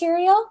the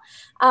material,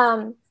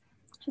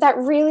 that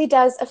really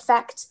does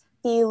affect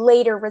the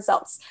later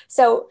results.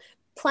 So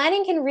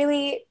planning can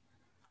really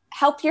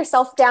help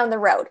yourself down the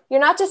road. You're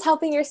not just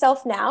helping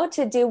yourself now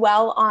to do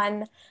well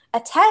on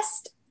a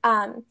test,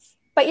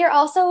 but you're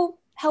also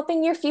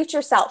helping your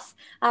future self.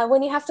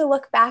 When you have to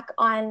look back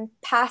on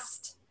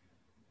past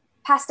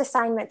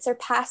assignments or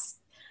past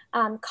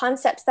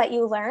concepts that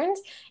you learned,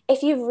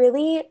 if you've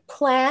really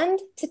planned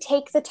to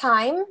take the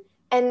time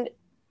and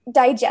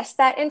digest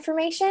that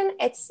information,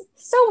 it's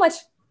so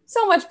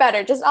much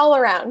better just all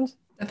around.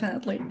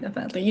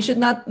 Definitely. You should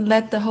not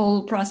let the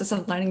whole process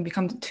of learning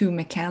become too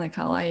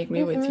mechanical. I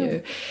agree with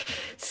you.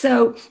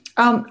 So,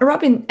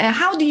 Robin,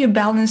 how do you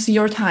balance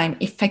your time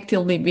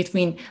effectively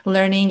between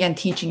learning and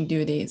teaching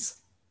duties?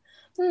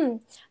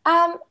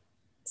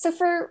 So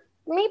for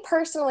me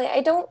personally,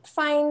 I don't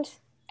find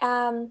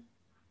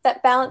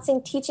that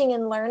balancing teaching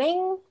and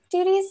learning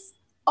duties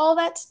all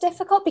that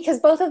difficult, because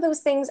both of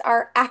those things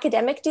are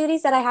academic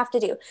duties that I have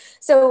to do.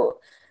 So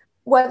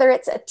whether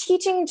it's a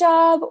teaching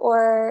job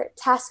or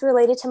tasks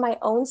related to my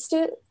own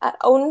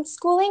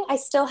schooling, I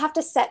still have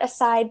to set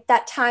aside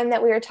that time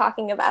that we were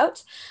talking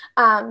about,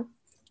 and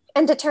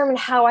determine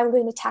how I'm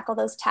going to tackle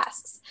those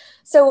tasks.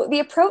 So the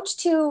approach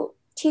to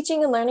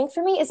teaching and learning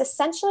for me is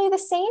essentially the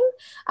same.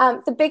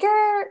 The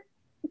bigger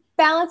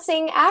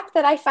balancing act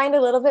that I find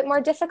a little bit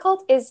more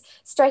difficult is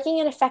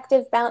striking an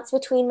effective balance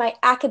between my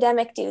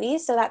academic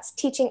duties, so that's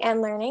teaching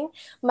and learning,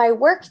 my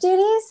work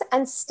duties,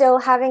 and still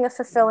having a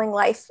fulfilling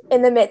life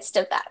in the midst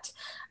of that.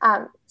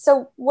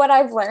 So what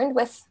I've learned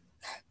with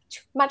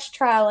much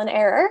trial and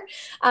error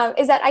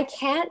is that I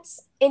can't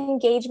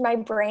engage my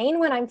brain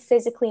when I'm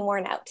physically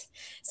worn out.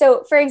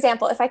 So for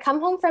example, if I come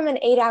home from an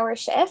 8-hour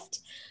shift,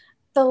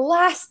 the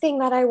last thing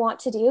that I want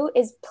to do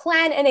is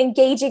plan an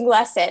engaging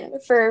lesson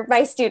for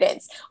my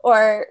students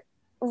or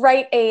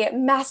write a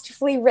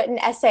masterfully written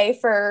essay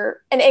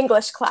for an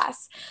English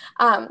class.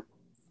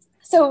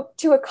 So So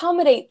to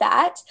accommodate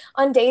that,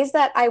 on days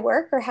that I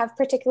work or have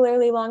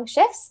particularly long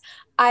shifts,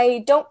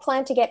 I don't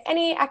plan to get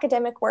any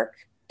academic work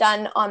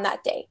done on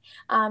that day.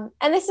 And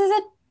this is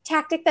a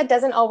tactic that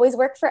doesn't always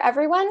work for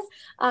everyone.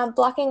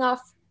 Blocking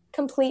off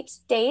complete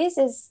days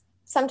is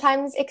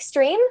sometimes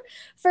extreme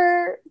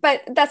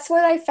but that's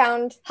what I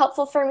found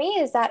helpful for me,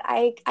 is that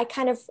I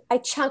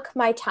chunk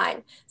my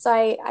time. So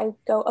I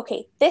go,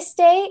 okay, this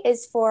day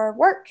is for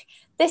work,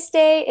 this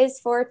day is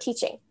for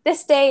teaching,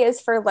 this day is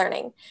for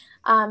learning.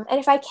 And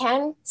if I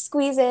can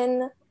squeeze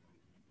in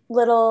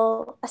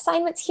little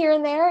assignments here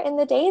and there in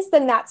the days,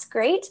 then that's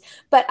great.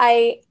 But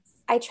I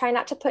try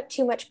not to put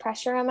too much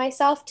pressure on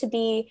myself to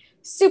be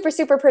super,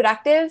 super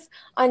productive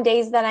on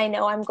days that I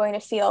know I'm going to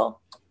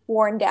feel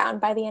worn down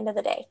by the end of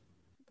the day.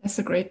 That's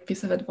a great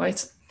piece of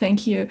advice.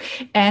 Thank you.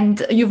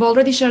 And you've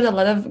already shared a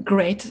lot of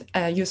great,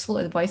 useful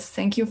advice.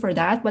 Thank you for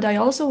that. But I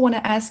also want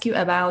to ask you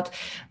about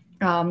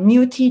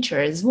new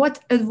teachers. What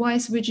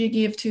advice would you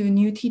give to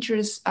new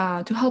teachers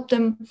to help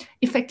them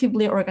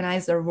effectively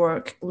organize their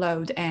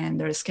workload and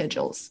their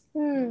schedules?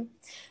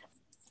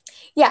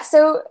 Yeah,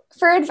 so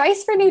for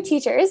advice for new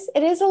teachers,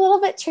 it is a little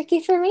bit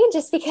tricky for me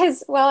just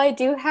because while I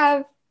do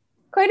have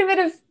quite a bit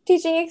of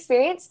teaching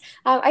experience,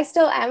 I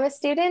still am a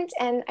student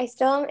and I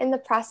still am in the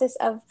process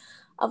of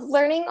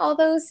learning all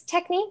those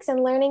techniques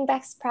and learning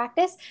best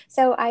practice.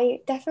 So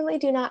I definitely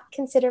do not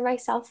consider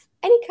myself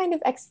any kind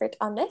of expert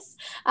on this.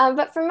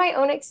 But from my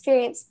own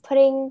experience,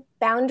 putting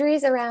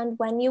boundaries around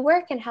when you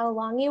work and how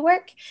long you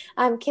work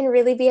can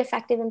really be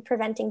effective in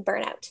preventing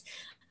burnout.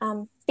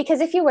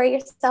 Because if you wear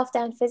yourself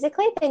down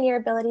physically, then your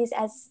abilities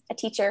as a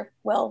teacher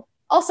will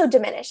also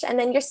diminish, and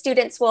then your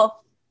students will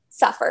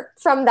suffer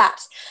from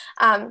that.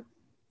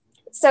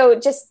 So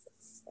just,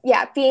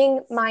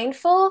 being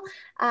mindful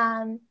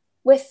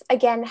with,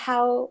 again,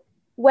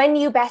 when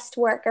you best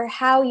work or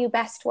how you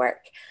best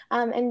work,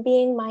 and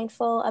being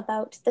mindful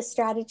about the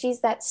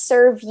strategies that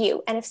serve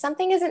you. And if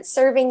something isn't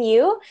serving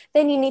you,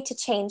 then you need to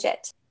change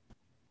it.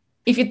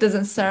 If it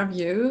doesn't serve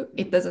you,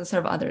 it doesn't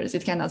serve others.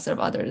 It cannot serve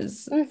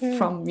others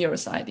from your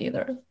side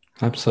either.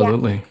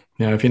 Absolutely.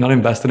 Yeah. If you're not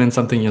invested in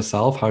something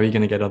yourself, how are you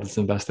going to get others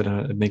invested in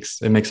it? It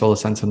makes all the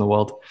sense in the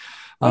world.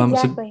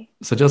 Exactly.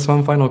 So just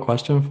one final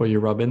question for you,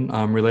 Robin,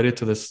 related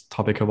to this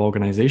topic of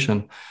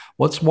organization.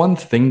 What's one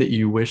thing that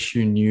you wish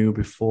you knew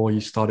before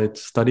you started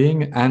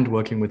studying and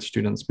working with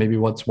students? Maybe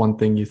what's one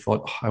thing you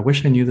thought, I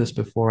wish I knew this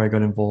before I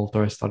got involved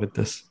or I started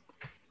this?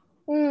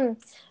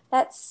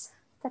 That's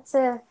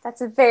a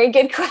very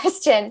good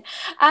question.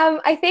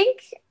 I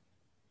think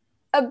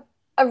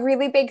a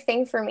really big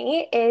thing for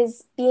me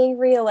is being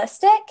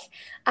realistic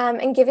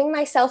and giving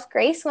myself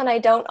grace when I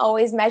don't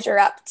always measure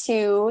up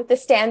to the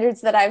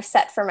standards that I've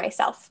set for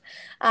myself.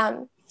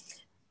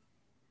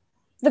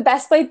 The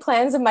best laid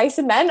plans of mice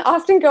and men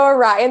often go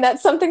awry, and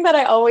that's something that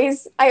I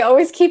always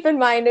keep in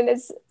mind, and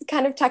it's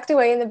kind of tucked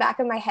away in the back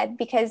of my head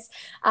because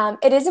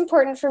it is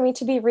important for me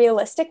to be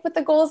realistic with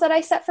the goals that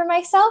I set for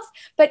myself.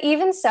 But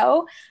even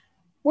so,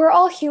 we're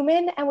all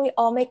human and we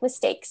all make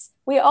mistakes.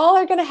 We all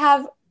are going to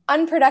have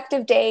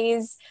unproductive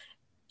days,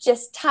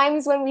 just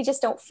times when we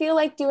just don't feel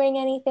like doing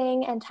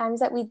anything, and times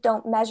that we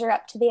don't measure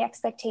up to the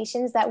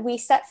expectations that we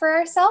set for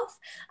ourselves.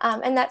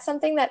 And that's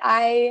something that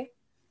I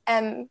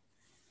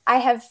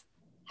have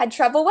had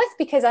trouble with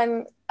because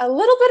I'm a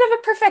little bit of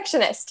a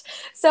perfectionist.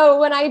 So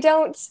when I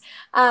don't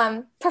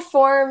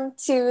perform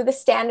to the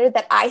standard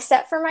that I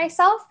set for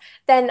myself,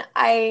 then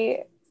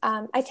I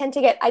tend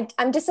to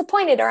I'm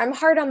disappointed or I'm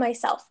hard on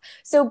myself.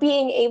 So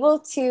being able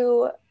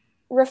to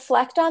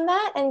reflect on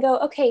that and go,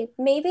 okay,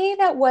 maybe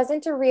that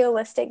wasn't a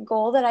realistic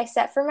goal that I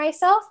set for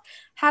myself.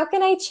 How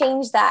can I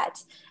change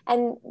that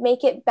and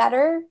make it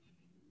better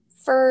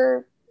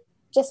for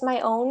just my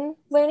own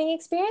learning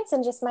experience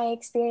and just my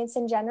experience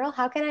in general?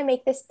 How can I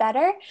make this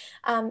better?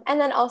 And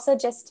then also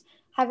just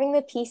having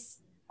the piece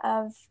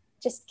of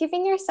just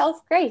giving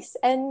yourself grace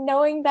and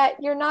knowing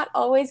that you're not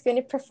always going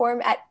to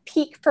perform at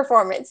peak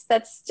performance.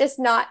 That's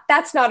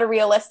not a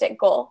realistic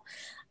goal.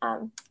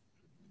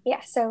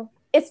 So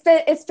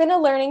it's been a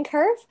learning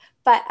curve,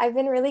 but I've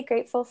been really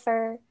grateful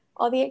for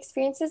all the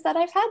experiences that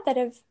I've had that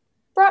have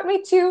brought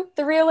me to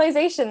the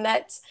realization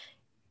that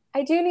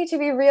I do need to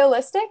be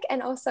realistic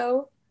and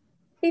also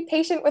be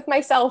patient with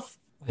myself.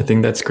 I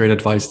think that's great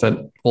advice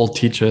that all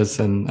teachers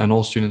and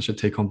all students should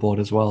take on board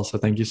as well. So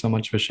thank you so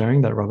much for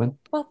sharing that, Robin.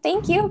 Well,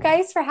 thank you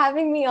guys for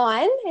having me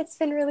on. It's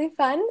been really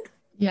fun.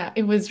 Yeah,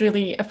 it was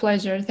really a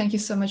pleasure. Thank you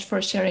so much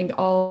for sharing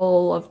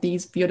all of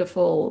these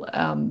beautiful,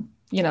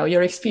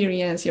 your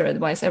experience, your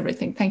advice,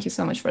 everything. Thank you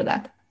so much for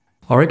that.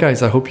 All right,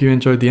 guys, I hope you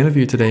enjoyed the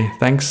interview today.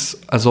 Thanks,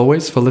 as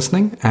always, for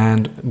listening.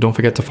 And don't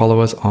forget to follow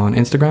us on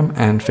Instagram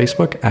and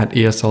Facebook at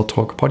ESL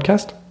Talk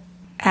Podcast.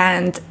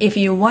 And if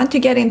you want to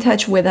get in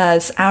touch with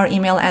us, our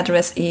email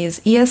address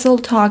is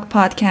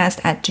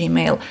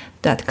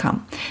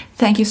esltalkpodcast@gmail.com.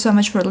 Thank you so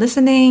much for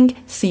listening.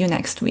 See you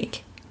next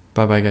week.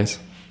 Bye-bye, guys.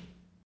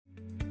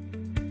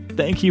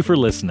 Thank you for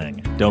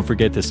listening. Don't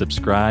forget to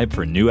subscribe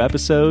for new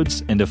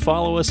episodes and to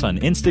follow us on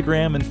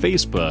Instagram and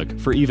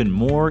Facebook for even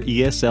more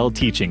ESL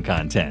teaching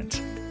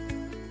content.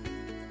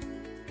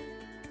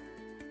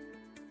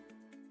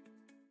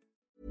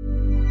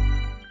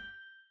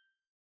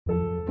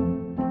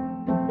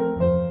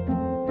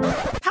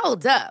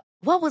 Hold up.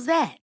 What was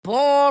that?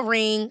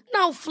 Boring.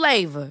 No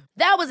flavor.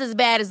 That was as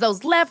bad as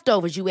those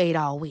leftovers you ate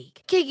all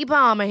week. Keke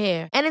Palmer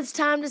here, and it's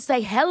time to say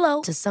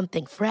hello to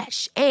something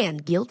fresh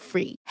and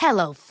guilt-free.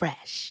 Hello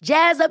Fresh.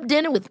 Jazz up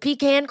dinner with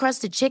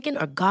pecan-crusted chicken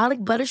or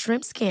garlic butter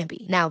shrimp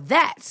scampi. Now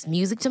that's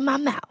music to my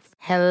mouth.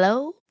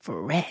 Hello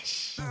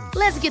Fresh.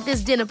 Let's get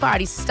this dinner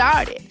party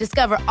started.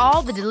 Discover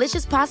all the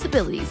delicious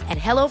possibilities at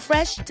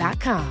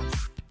hellofresh.com.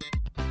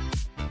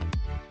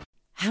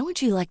 How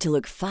would you like to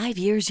look 5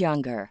 years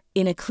younger?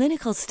 In a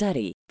clinical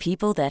study,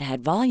 people that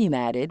had volume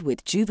added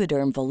with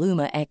Juvederm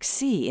Voluma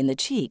XC in the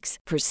cheeks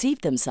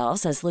perceived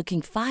themselves as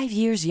looking 5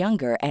 years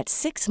younger at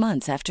 6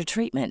 months after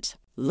treatment.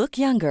 Look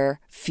younger,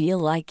 feel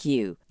like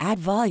you. Add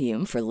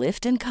volume for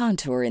lift and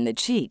contour in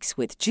the cheeks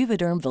with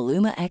Juvederm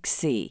Voluma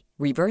XC.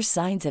 Reverse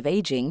signs of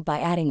aging by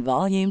adding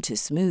volume to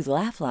smooth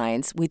laugh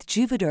lines with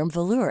Juvederm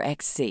Volure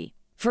XC.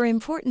 For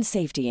important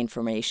safety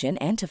information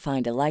and to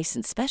find a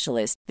licensed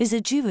specialist,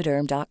 visit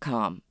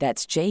Juvederm.com.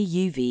 That's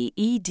JUVEDERM.com.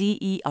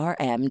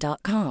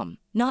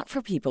 Not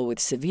for people with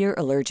severe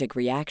allergic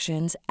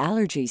reactions,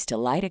 allergies to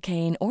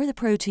lidocaine, or the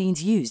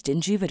proteins used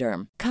in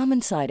Juvederm.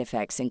 Common side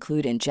effects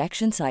include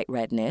injection site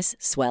redness,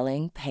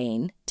 swelling,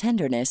 pain,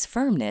 tenderness,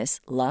 firmness,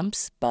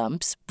 lumps,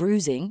 bumps,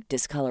 bruising,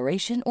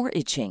 discoloration, or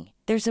itching.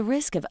 There's a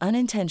risk of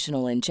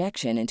unintentional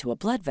injection into a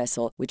blood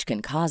vessel, which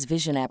can cause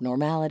vision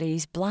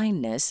abnormalities,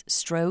 blindness,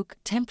 stroke,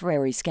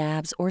 temporary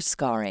scabs, or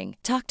scarring.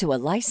 Talk to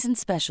a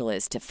licensed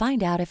specialist to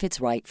find out if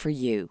it's right for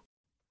you.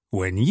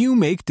 When you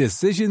make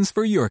decisions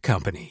for your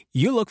company,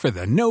 you look for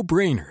the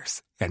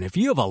no-brainers. And if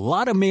you have a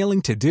lot of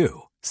mailing to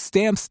do,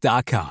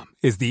 Stamps.com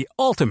is the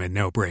ultimate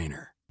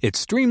no-brainer. It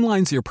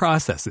streamlines your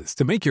processes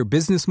to make your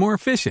business more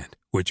efficient,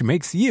 which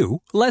makes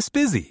you less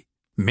busy.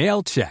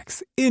 Mail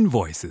checks,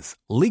 invoices,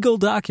 legal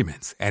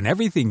documents, and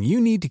everything you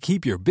need to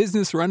keep your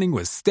business running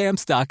with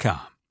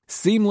Stamps.com.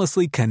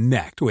 Seamlessly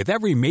connect with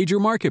every major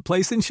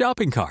marketplace and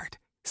shopping cart.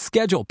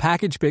 Schedule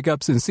package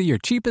pickups and see your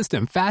cheapest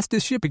and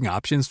fastest shipping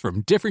options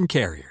from different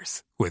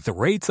carriers. With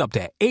rates up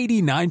to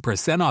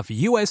 89% off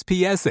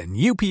USPS and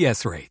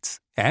UPS rates.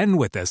 And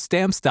with the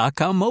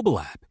Stamps.com mobile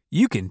app,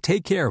 you can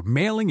take care of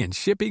mailing and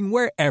shipping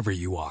wherever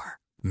you are.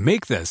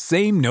 Make the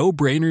same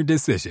no-brainer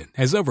decision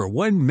as over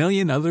 1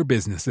 million other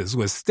businesses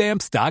with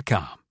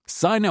Stamps.com.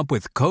 Sign up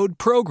with code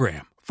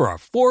PROGRAM for a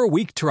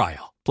 4-week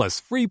trial,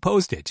 plus free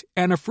postage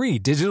and a free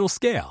digital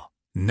scale.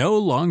 No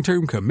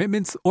long-term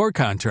commitments or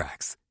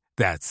contracts.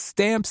 That's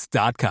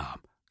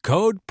Stamps.com.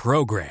 Code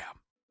PROGRAM.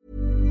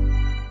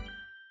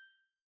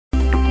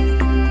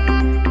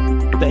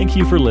 Thank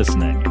you for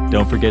listening.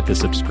 Don't forget to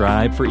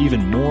subscribe for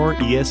even more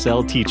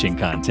ESL teaching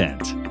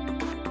content.